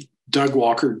Doug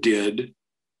Walker did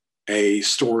a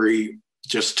story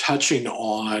just touching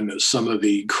on some of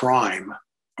the crime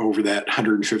over that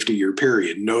 150-year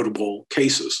period, notable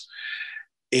cases.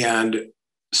 And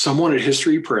someone at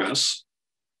History Press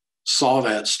saw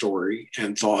that story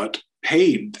and thought,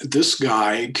 hey, this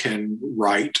guy can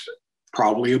write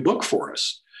probably a book for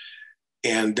us.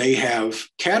 And they have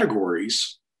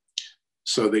categories.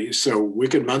 So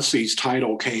Wicked Muncie's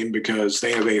title came because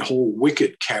they have a whole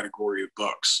Wicked category of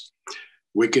books.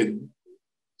 Wicked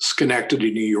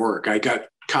Schenectady, New York. I got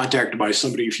contacted by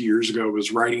somebody a few years ago who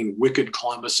was writing Wicked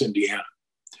Columbus, Indiana.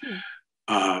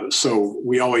 So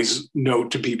we always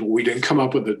note to people we didn't come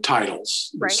up with the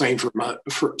titles. Right. Same for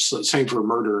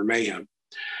Murder and Mayhem.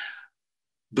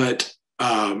 But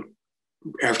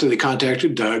after they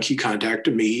contacted Doug, he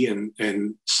contacted me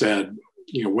and said,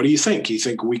 what do you think? You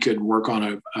think we could work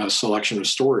on a selection of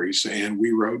stories? And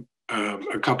we wrote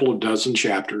a couple of dozen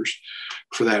chapters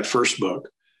for that first book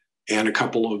and a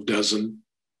couple of dozen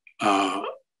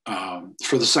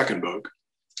for the second book.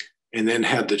 And then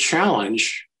had the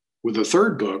challenge with the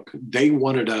third book. They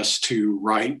wanted us to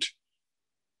write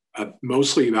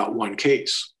mostly about one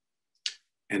case,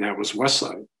 and that was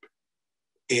Westside.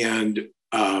 And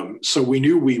so we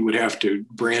knew we would have to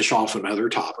branch off on other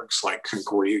topics like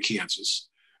Concordia, Kansas,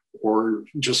 or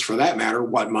just for that matter,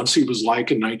 what Muncie was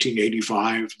like in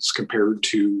 1985 as compared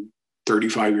to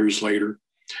 35 years later.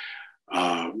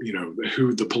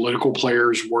 Who the political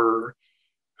players were,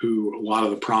 who a lot of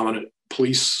the prominent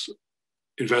police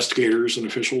investigators and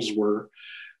officials were.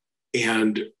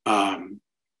 And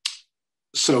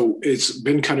so it's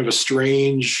been kind of a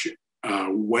strange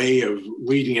way of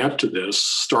leading up to this,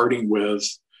 starting with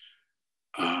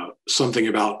something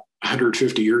about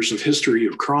 150 years of history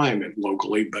of crime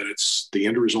locally, but it's the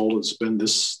end result has been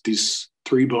these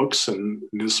three books and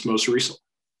this most recent.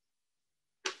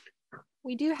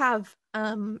 We do have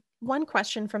one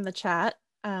question from the chat.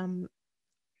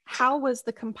 How was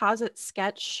the composite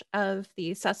sketch of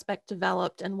the suspect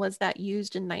developed, and was that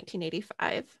used in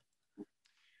 1985?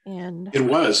 And it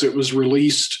was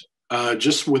released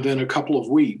just within a couple of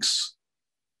weeks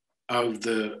of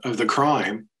the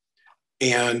crime,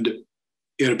 and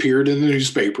it appeared in the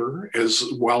newspaper as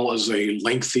well as a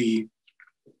lengthy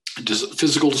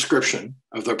physical description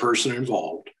of the person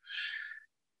involved.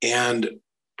 And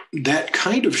that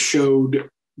kind of showed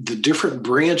the different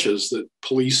branches that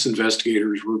police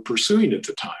investigators were pursuing at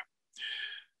the time,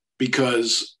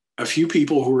 because a few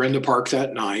people who were in the park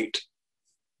that night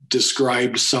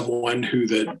described someone who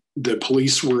the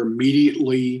police were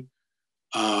immediately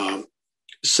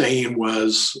saying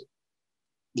was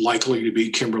likely to be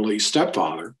Kimberly's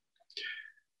stepfather.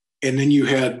 And then you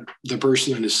had the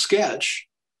person in his sketch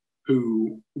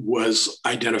who was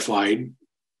identified,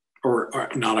 or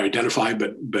not identified,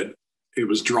 but it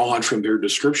was drawn from their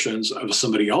descriptions of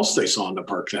somebody else they saw in the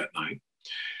park that night,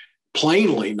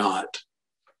 plainly not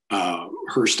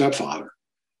her stepfather.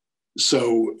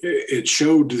 So it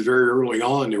showed very early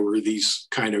on there were these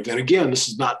kind of, and again, this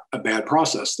is not a bad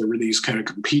process, there were these kind of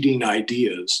competing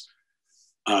ideas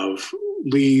of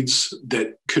leads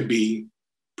that could be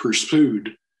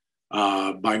pursued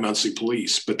by Muncie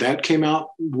police. But that came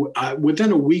out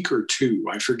within a week or two.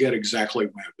 I forget exactly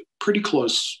when, but pretty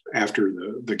close after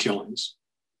the killings.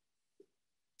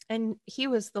 And he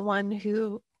was the one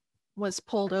who was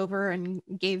pulled over and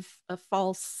gave a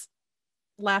false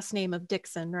last name of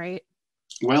Dixon, right?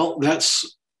 Well,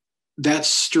 that's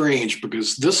strange,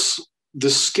 because the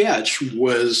sketch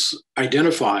was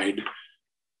identified.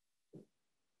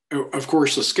 Of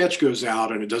course, the sketch goes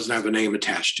out and it doesn't have a name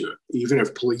attached to it. Even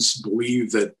if police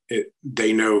believe that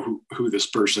they know who this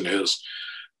person is,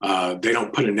 they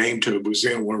don't put a name to it because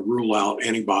they don't want to rule out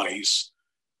anybody's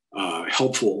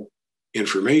helpful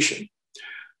information.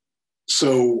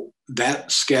 So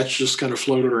that sketch just kind of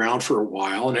floated around for a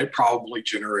while, and it probably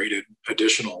generated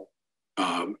additional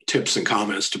tips and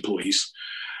comments to police.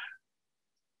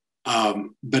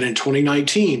 But in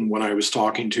 2019, when I was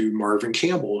talking to Marvin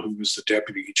Campbell, who was the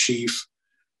deputy chief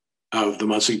of the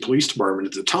Muncie Police Department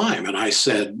at the time, and I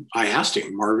asked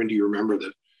him, Marvin, do you remember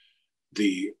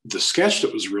the sketch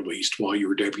that was released while you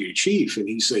were deputy chief? And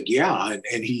he said, yeah.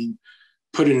 And he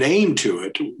put a name to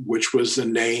it, which was the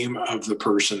name of the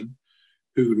person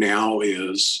who now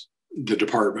is the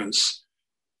department's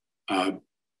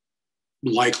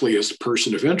likeliest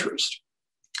person of interest.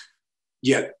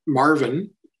 Yet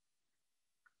Marvin,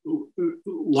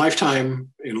 lifetime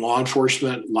in law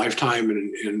enforcement, lifetime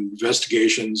in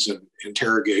investigations and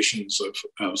interrogations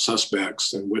of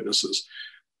suspects and witnesses,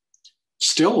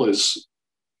 still is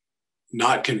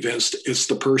not convinced it's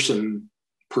the person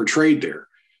portrayed there.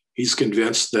 He's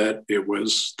convinced that it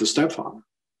was the stepfather.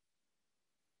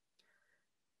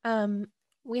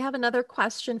 We have another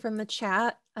question from the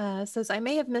chat. Says, I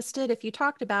may have missed it if you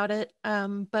talked about it,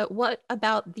 but what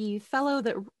about the fellow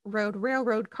that rode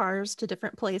railroad cars to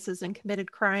different places and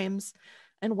committed crimes?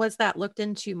 And was that looked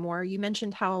into more? You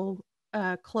mentioned how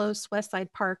close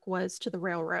Westside Park was to the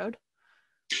railroad.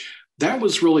 That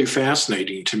was really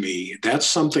fascinating to me. That's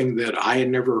something that I had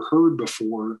never heard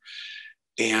before.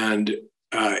 And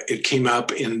it came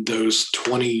up in those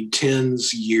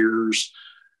 2010s years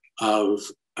of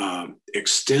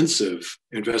extensive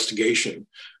investigation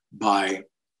by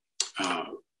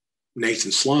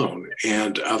Nathan Sloan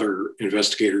and other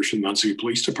investigators from the Muncie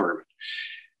Police Department.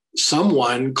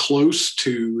 Someone close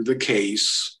to the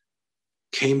case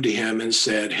came to him and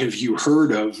said, "Have you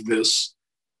heard of this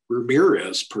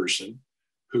Ramirez person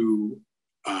who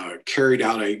carried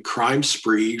out a crime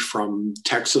spree from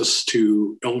Texas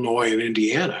to Illinois and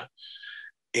Indiana?"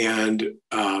 And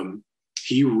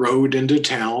he rode into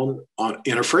town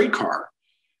in a freight car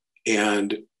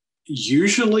and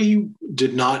usually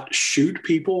did not shoot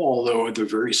people, although at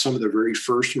some of the very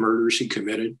first murders he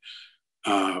committed,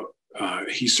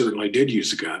 he certainly did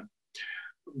use a gun.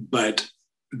 But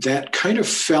that kind of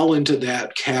fell into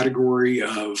that category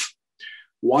of,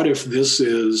 what if this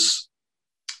is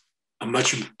a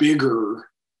much bigger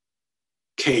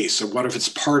case? Or what if it's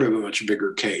part of a much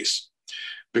bigger case?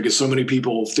 Because so many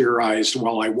people theorized,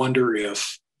 well, I wonder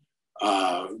if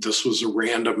this was a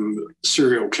random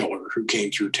serial killer who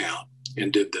came through town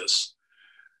and did this,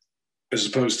 as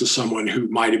opposed to someone who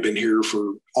might have been here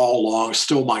for all along,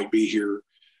 still might be here.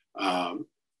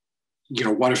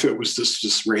 What if it was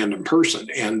this random person?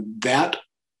 And that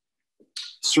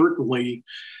certainly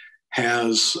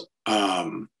has,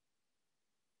 again,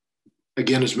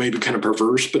 is maybe kind of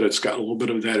perverse, but it's got a little bit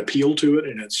of that appeal to it,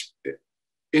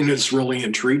 and it's really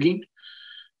intriguing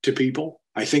to people.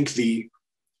 I think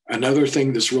another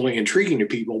thing that's really intriguing to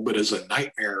people, but is a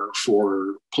nightmare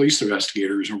for police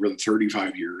investigators over the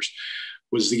 35 years,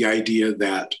 was the idea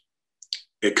that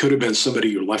it could have been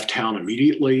somebody who left town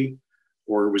immediately,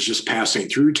 or was just passing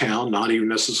through town, not even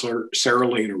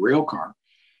necessarily in a rail car,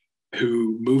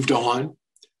 who moved on.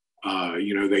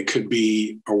 They could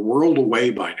be a world away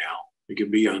by now. They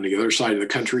could be on the other side of the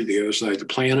country, the other side of the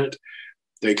planet.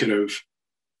 They could have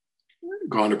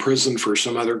gone to prison for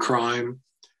some other crime.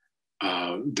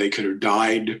 They could have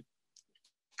died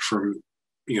from,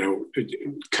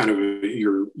 kind of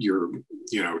your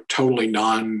totally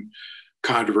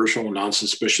non-controversial,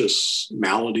 non-suspicious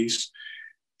maladies.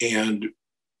 And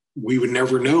we would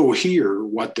never know here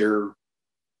what their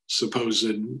supposed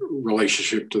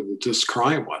relationship to this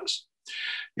crime was.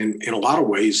 And in a lot of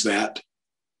ways, that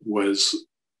was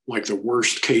like the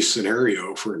worst case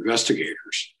scenario for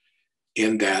investigators,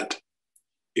 in that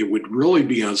it would really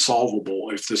be unsolvable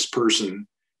if this person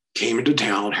came into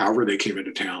town, however they came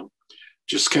into town,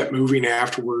 just kept moving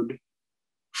afterward.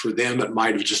 For them, it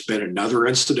might have just been another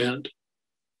incident.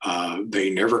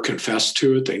 They never confessed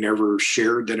to it. They never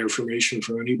shared that information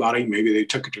from anybody. Maybe they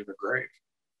took it to the grave.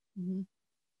 Mm-hmm.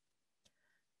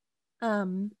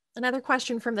 Another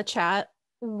question from the chat: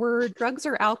 were drugs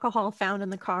or alcohol found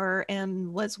in the car,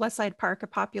 and was Westside Park a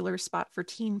popular spot for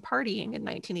teen partying in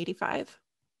 1985?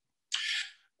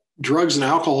 Drugs and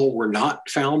alcohol were not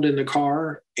found in the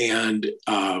car, and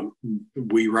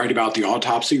we write about the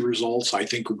autopsy results. I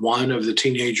think one of the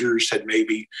teenagers had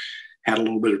maybe had a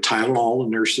little bit of Tylenol in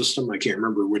their system. I can't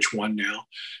remember which one now,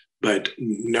 but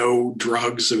no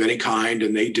drugs of any kind.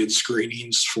 And they did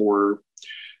screenings for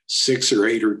 6 or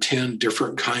 8 or 10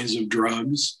 different kinds of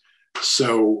drugs.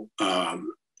 So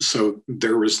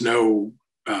there was no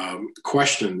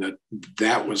question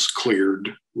that was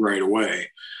cleared right away.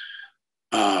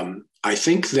 I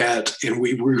think that, and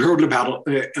we wrote about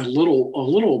a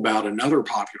little about another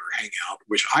popular hangout,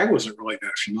 which I wasn't really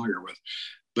that familiar with,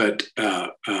 but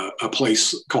a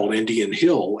place called Indian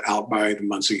Hill out by the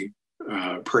Muncie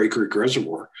Prairie Creek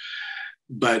Reservoir.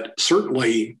 But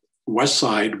certainly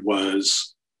Westside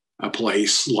was a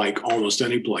place, like almost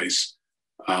any place,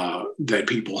 that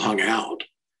people hung out.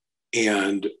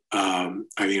 And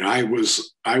I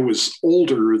was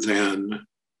older than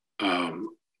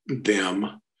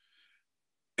them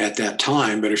at that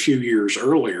time, but a few years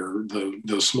earlier,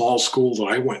 the small school that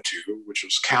I went to, which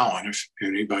was Cowan, if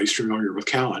anybody's familiar with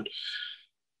Cowan,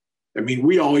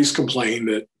 we always complained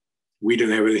that we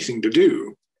didn't have anything to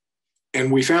do,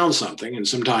 and we found something, and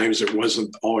sometimes it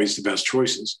wasn't always the best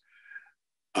choices.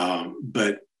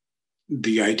 But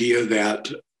the idea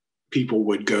that people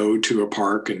would go to a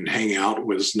park and hang out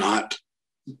was not,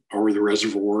 or the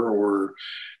reservoir, or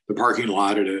the parking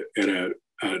lot at a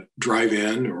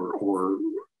drive-in or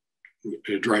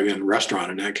a drive-in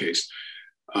restaurant in that case,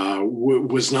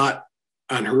 was not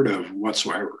unheard of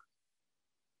whatsoever.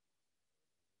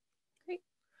 Great.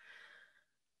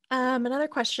 Another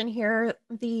question here: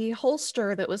 the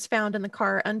holster that was found in the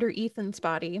car under Ethan's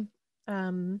body,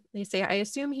 They say, I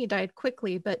assume he died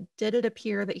quickly, but did it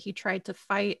appear that he tried to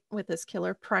fight with his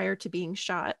killer prior to being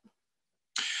shot?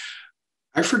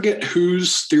 I forget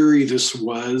whose theory this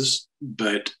was,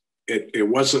 but it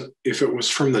wasn't, if it was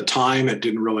from the time, it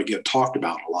didn't really get talked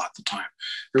about a lot at the time.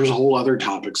 There was a whole other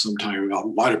topic sometime about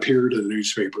what appeared in the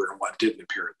newspaper and what didn't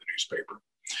appear in the newspaper.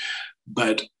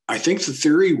 But I think the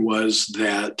theory was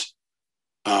that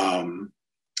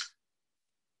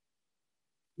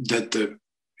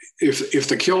if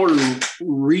the killer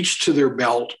reached to their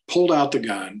belt, pulled out the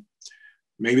gun,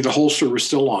 maybe the holster was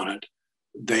still on it,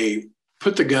 they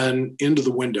put the gun into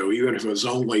the window, even if it was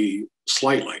only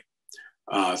slightly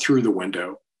through the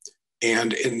window.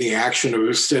 And in the action of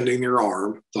extending their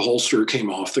arm, the holster came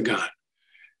off the gun.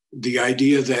 The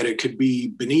idea that it could be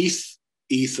beneath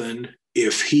Ethan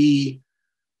if he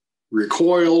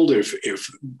recoiled, and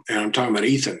I'm talking about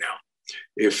Ethan now,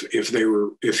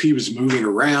 if he was moving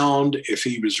around, if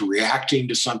he was reacting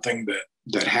to something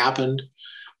that happened,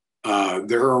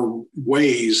 there are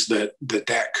ways that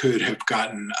could have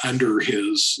gotten under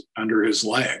his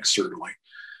legs, certainly.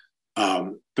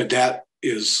 But that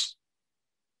is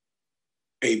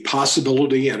a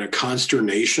possibility and a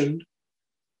consternation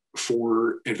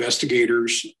for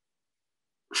investigators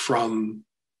from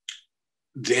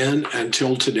then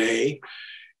until today,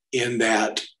 in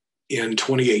that in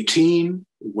 2018,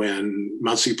 when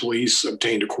Muncie police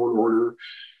obtained a court order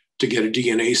to get a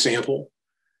DNA sample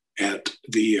at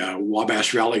the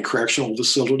Wabash Valley Correctional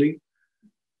Facility,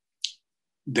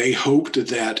 they hoped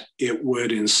that it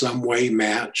would in some way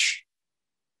match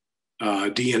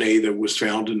DNA that was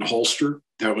found in the holster.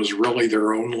 That was really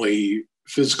their only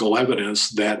physical evidence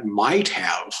that might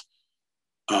have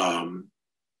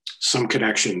some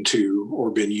connection to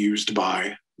or been used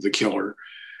by the killer.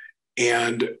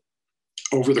 And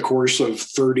over the course of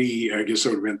 30, I guess it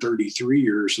would have been 33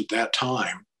 years at that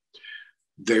time,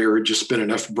 there had just been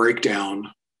enough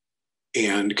breakdown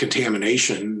and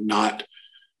contamination, not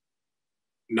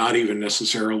even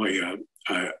necessarily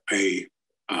an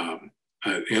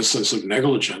instance of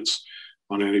negligence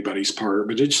on anybody's part,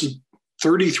 but it's just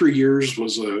 33 years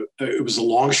was a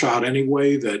long shot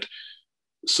anyway, that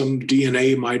some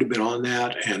DNA might have been on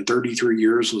that, and 33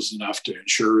 years was enough to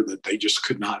ensure that they just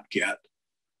could not get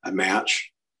a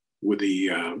match with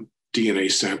the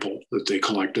DNA sample that they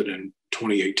collected in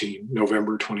 2018,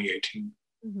 November 2018.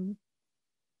 Mm-hmm.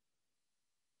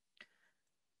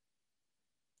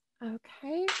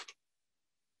 Okay.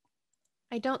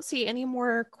 I don't see any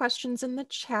more questions in the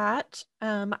chat.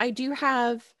 I do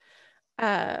have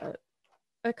a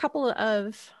couple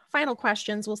of final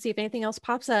questions. We'll see if anything else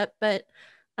pops up, but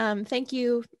thank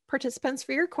you, participants,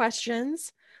 for your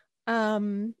questions.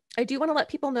 I do want to let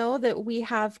people know that we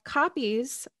have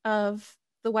copies of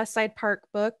the Westside Park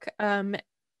book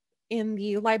in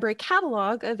the library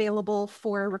catalog available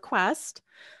for request.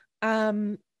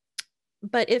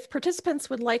 But if participants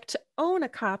would like to own a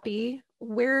copy,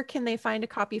 where can they find a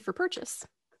copy for purchase?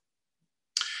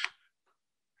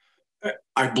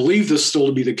 I believe this still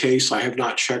to be the case. I have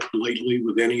not checked lately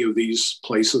with any of these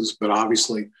places, but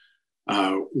obviously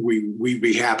we'd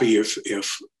be happy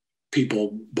if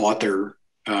people bought their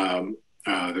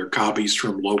copies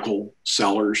from local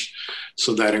sellers.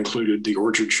 So that included the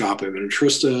Orchard Shop in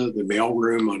Trista, the Mail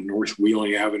Room on North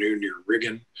Wheeling Avenue near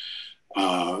Riggin,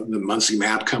 the Muncie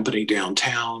Map Company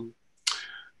downtown,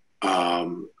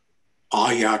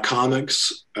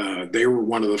 Comics. They were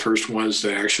one of the first ones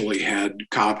that actually had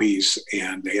copies,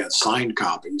 and they had signed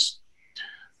copies.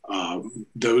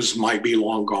 Those might be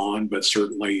long gone, but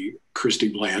certainly Christy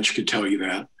Blanche could tell you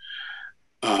that.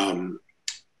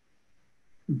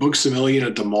 Books A Million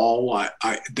at the mall,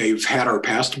 they've had our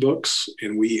past books,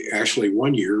 and we actually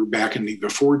one year back in the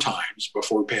before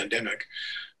pandemic,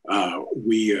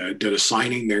 we did a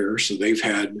signing there, so they've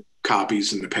had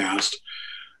copies in the past.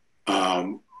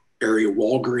 Area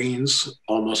Walgreens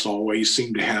almost always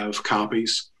seem to have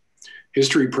copies.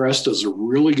 History Press does a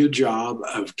really good job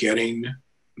of getting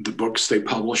the books they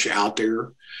publish out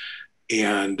there.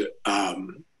 And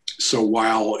so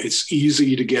while it's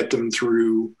easy to get them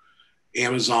through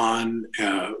Amazon,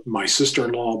 my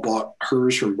sister-in-law bought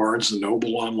hers from Barnes &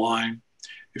 Noble online.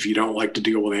 If you don't like to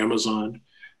deal with Amazon,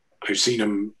 I've seen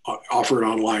them offered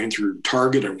online through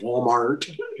Target and Walmart,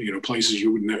 places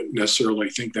you wouldn't necessarily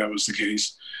think that was the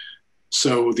case.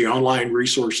 So the online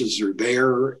resources are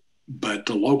there, but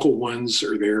the local ones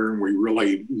are there, and we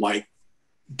really like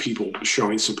people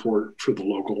showing support for the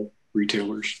local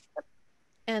retailers.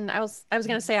 And I was going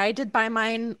to say, I did buy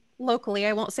mine locally.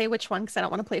 I won't say which one because I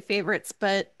don't want to play favorites,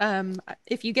 but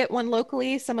if you get one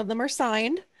locally, some of them are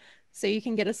signed, so you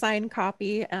can get a signed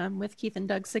copy with Keith and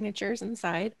Doug's signatures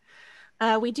inside.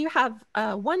 We do have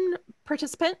one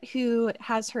participant who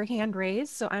has her hand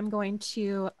raised, so I'm going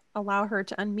to allow her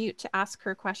to unmute to ask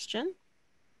her question.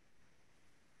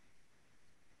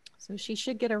 So she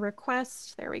should get a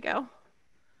request. There we go.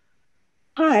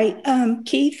 Hi,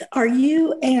 Keith, are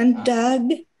you and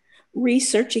Doug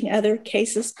researching other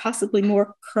cases, possibly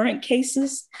more current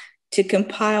cases, to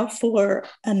compile for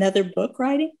another book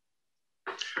writing?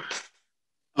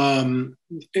 That's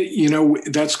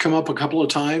come up a couple of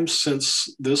times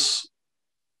since this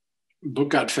book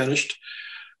got finished.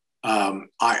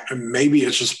 Maybe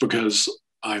it's just because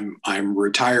I'm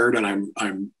retired and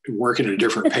I'm working at a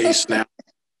different pace now.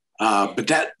 But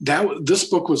this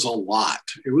book was a lot.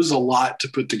 It was a lot to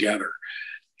put together,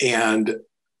 and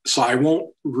so I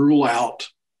won't rule out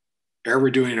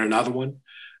ever doing another one.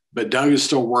 But Doug is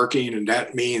still working, and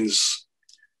that means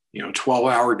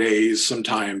 12-hour days,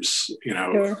 sometimes,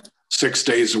 Sure. 6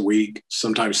 days a week,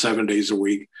 sometimes 7 days a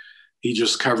week. He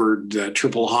just covered the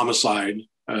triple homicide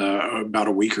about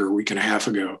a week or a week and a half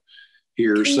ago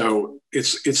here. So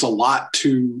it's a lot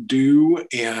to do.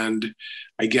 And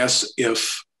I guess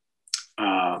if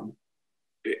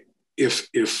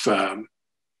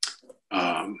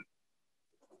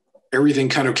everything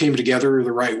kind of came together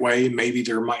the right way, maybe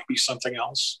there might be something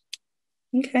else.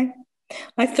 Okay.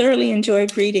 I thoroughly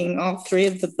enjoyed reading all three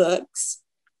of the books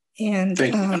and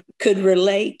could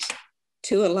relate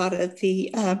to a lot of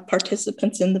the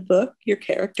participants in the book, your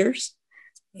characters.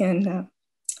 And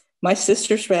my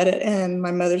sister's read it and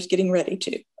my mother's getting ready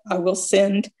to. I will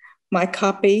send my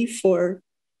copy for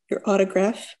your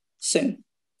autograph soon.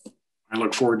 I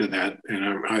look forward to that.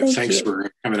 And thanks for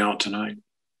coming out tonight.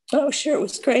 Oh, sure. It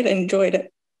was great. I enjoyed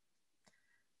it.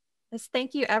 Yes,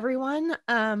 thank you, everyone.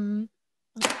 One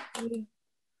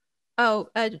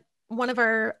of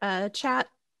our chat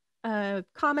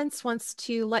comments wants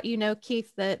to let you know,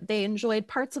 Keith, that they enjoyed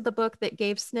parts of the book that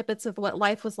gave snippets of what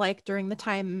life was like during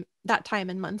that time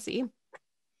in Muncie.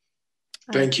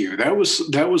 Thank you. That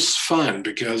was fun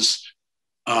because,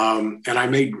 and I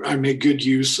made good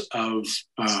use of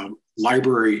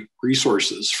library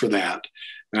resources for that.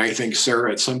 And I think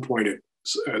Sara, at some point a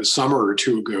summer or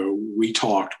two ago, we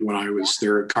talked when I was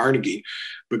there at Carnegie,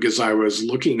 because I was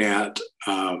looking at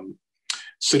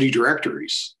city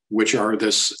directories, which are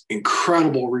this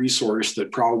incredible resource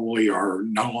that probably are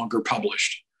no longer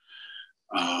published.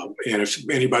 And if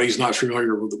anybody's not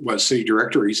familiar with what city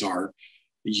directories are,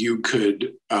 you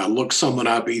could look someone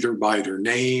up either by their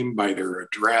name, by their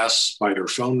address, by their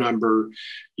phone number.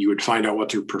 You would find out what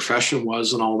their profession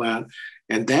was and all that.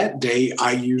 And that day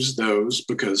I used those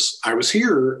because I was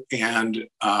here and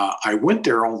I went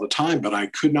there all the time, but I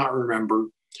could not remember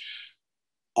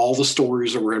all the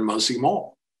stories that were in Muncie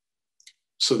Mall.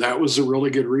 So that was a really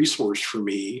good resource for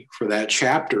me for that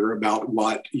chapter about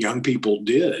what young people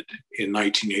did in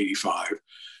 1985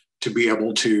 to be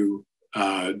able to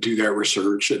do that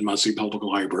research at Muncie Public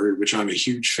Library, which I'm a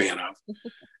huge fan of.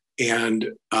 And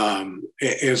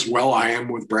as well, I am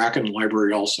with Bracken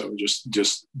Library also,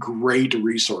 just great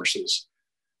resources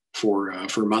for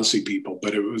Muncie people.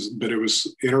 But it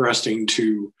was interesting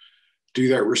to do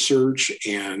that research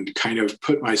and kind of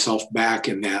put myself back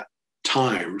in that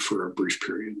time for a brief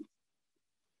period.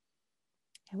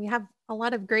 We have a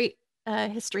lot of great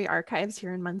history archives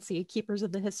here in Muncie, keepers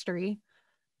of the history.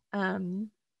 And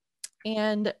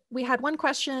we had one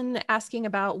question asking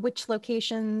about which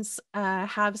locations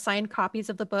have signed copies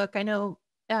of the book. I know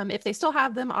if they still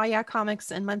have them, Yeah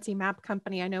Comics and Muncie Map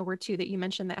Company, I know were two that you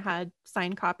mentioned that had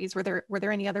signed copies. Were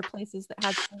there any other places that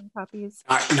had signed copies?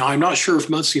 No, I'm not sure if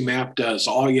Muncie Map does.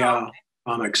 Yeah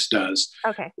Comics does.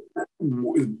 Okay.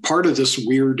 Part of this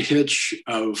weird hitch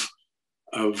of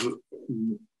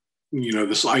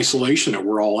this isolation that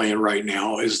we're all in right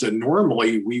now is that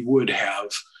normally we would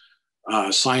have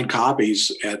signed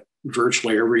copies at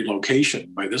virtually every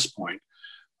location by this point.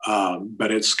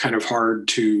 But it's kind of hard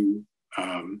to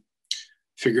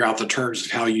figure out the terms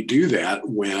of how you do that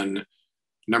when,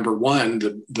 number one,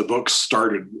 the books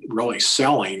started really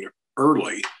selling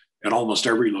early at almost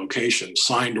every location,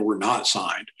 signed or not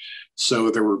signed.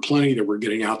 So there were plenty that were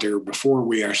getting out there before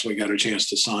we actually got a chance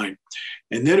to sign.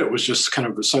 And then it was just kind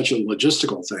of such a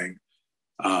logistical thing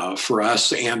for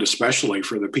us, and especially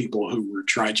for the people who were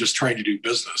trying to do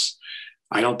business.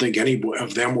 I don't think any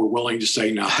of them were willing to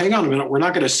say, now, hang on a minute, we're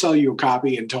not going to sell you a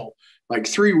copy until like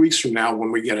 3 weeks from now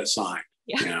when we get it signed.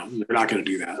 Yeah. They're not going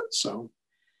to do that. So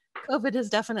COVID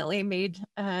has definitely made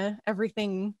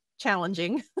everything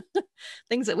challenging,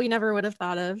 things that we never would have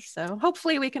thought of. So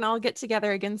hopefully we can all get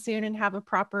together again soon and have a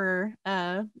proper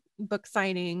book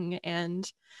signing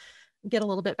and get a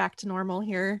little bit back to normal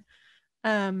here.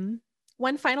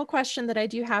 One final question that I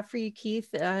do have for you, Keith,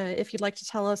 if you'd like to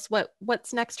tell us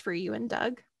what's next for you and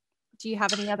Doug. Do you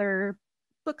have any other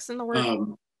books in the works?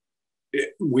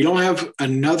 We don't have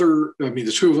another, I mean,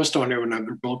 the two of us don't have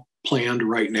another book planned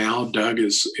right now. Doug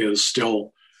is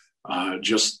still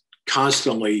just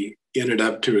constantly in it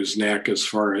up to his neck as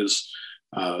far as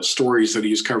stories that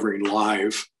he's covering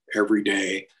live every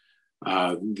day.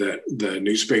 That the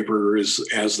newspaper is,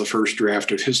 as the first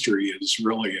draft of history, is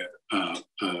really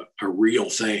a real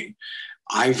thing.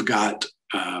 I've got,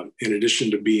 in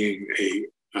addition to being a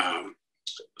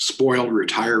spoiled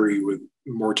retiree with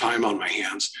more time on my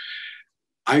hands,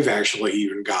 I've actually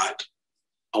even got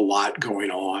a lot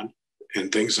going on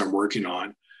and things I'm working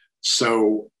on.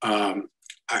 So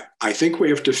I think we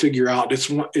have to figure out,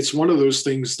 it's one of those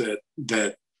things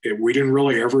that we didn't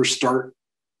really ever start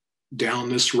down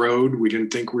this road. We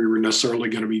didn't think we were necessarily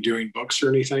going to be doing books or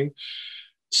anything.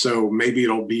 So maybe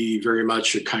it'll be very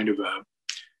much a kind of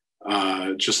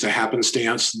just a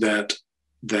happenstance that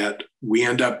we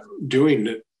end up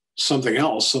doing something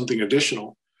else, something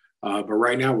additional. But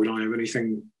right now we don't have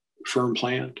anything firm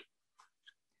planned.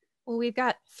 Well, we've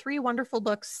got 3 wonderful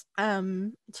books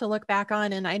to look back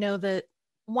on. And I know that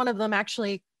one of them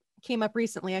actually came up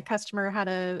recently. A customer had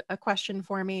a question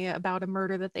for me about a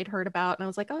murder that they'd heard about. And I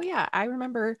was like, oh yeah, I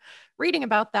remember reading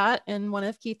about that in one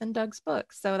of Keith and Doug's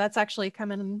books. So that's actually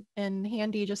coming in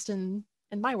handy just in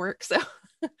my work. So,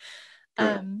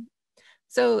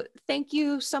 so thank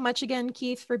you so much again,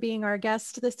 Keith, for being our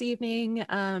guest this evening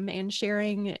and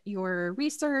sharing your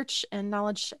research and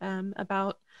knowledge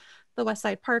about the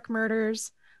Westside Park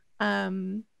murders.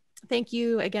 Thank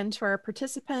you again to our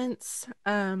participants.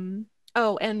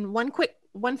 Oh, and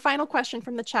one final question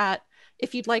from the chat.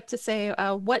 If you'd like to say,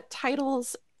 what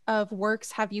titles of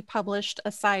works have you published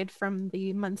aside from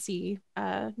the Muncie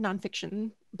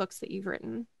nonfiction books that you've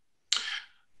written?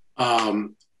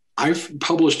 I've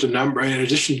published a number, in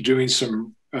addition to doing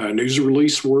some news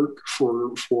release work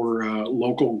for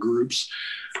local groups.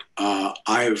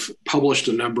 I've published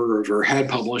a number of, or had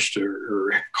published,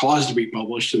 or caused to be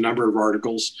published, a number of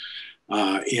articles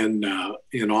in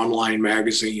online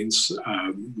magazines,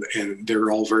 and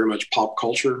they're all very much pop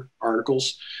culture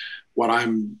articles. What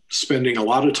I'm spending a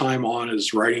lot of time on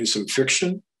is writing some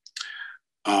fiction,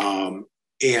 and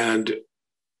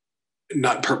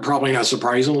probably not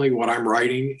surprisingly, what I'm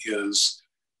writing is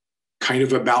kind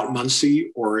of about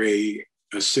Muncie, or a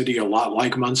city a lot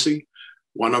like Muncie.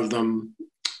 One of them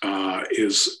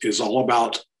is all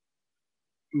about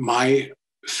my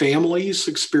family's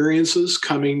experiences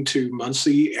coming to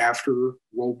Muncie after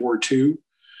World War II.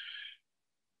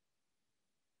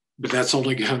 But that's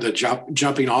only kind of the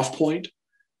jumping off point.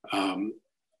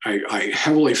 I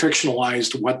heavily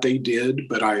fictionalized what they did,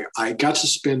 but I got to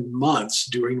spend months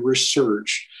doing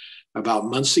research about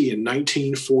Muncie in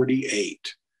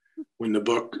 1948 when the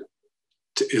book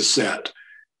is set.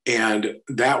 And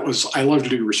that was, I love to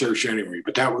do research anyway,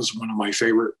 but that was one of my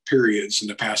favorite periods in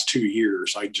the past 2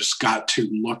 years. I just got to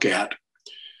look at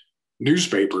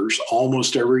newspapers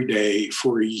almost every day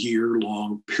for a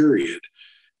year-long period.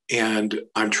 And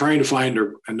I'm trying to find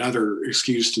another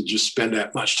excuse to just spend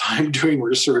that much time doing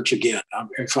research again.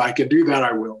 If I can do that,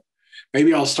 I will.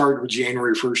 Maybe I'll start with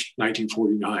January 1st,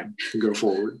 1949 and go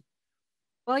forward.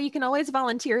 Well, you can always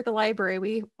volunteer at the library.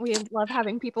 We love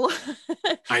having people.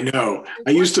 I know. I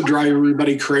used to drive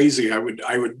everybody crazy. I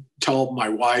would tell my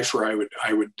wife, or I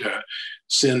would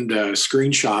send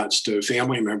screenshots to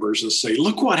family members and say,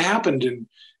 "Look what happened in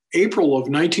April of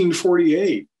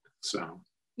 1948." So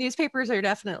newspapers are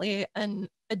definitely an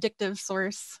addictive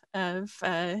source of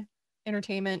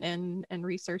entertainment and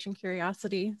research and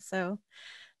curiosity. So,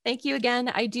 thank you again.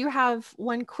 I do have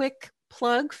one quick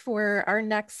plug for our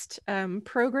next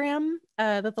program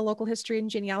that the local history and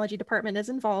genealogy department is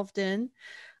involved in.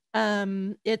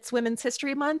 It's Women's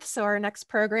History Month, so our next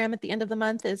program at the end of the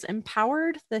month is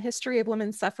Empowered, the History of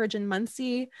Women's Suffrage in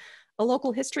Muncie, a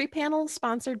local history panel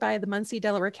sponsored by the Muncie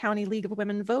Delaware County League of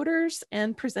Women Voters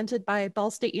and presented by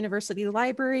Ball State University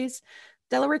Libraries,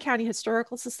 Delaware County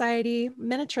Historical Society,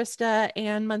 Minnetrista,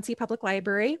 and Muncie Public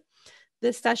Library.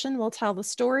 This session will tell the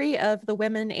story of the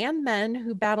women and men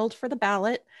who battled for the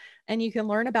ballot, and you can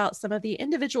learn about some of the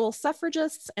individual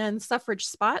suffragists and suffrage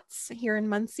spots here in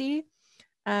Muncie.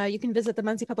 You can visit the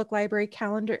Muncie Public Library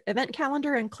event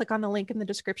calendar and click on the link in the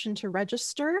description to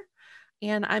register.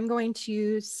 And I'm going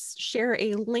to share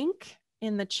a link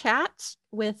in the chat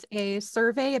with a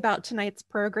survey about tonight's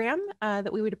program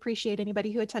that we would appreciate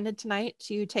anybody who attended tonight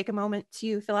to take a moment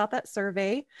to fill out that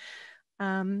survey.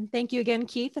 Thank you again,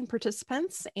 Keith, and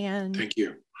participants. And thank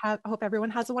you. I hope everyone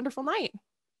has a wonderful night.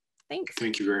 Thanks.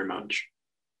 Thank you very much.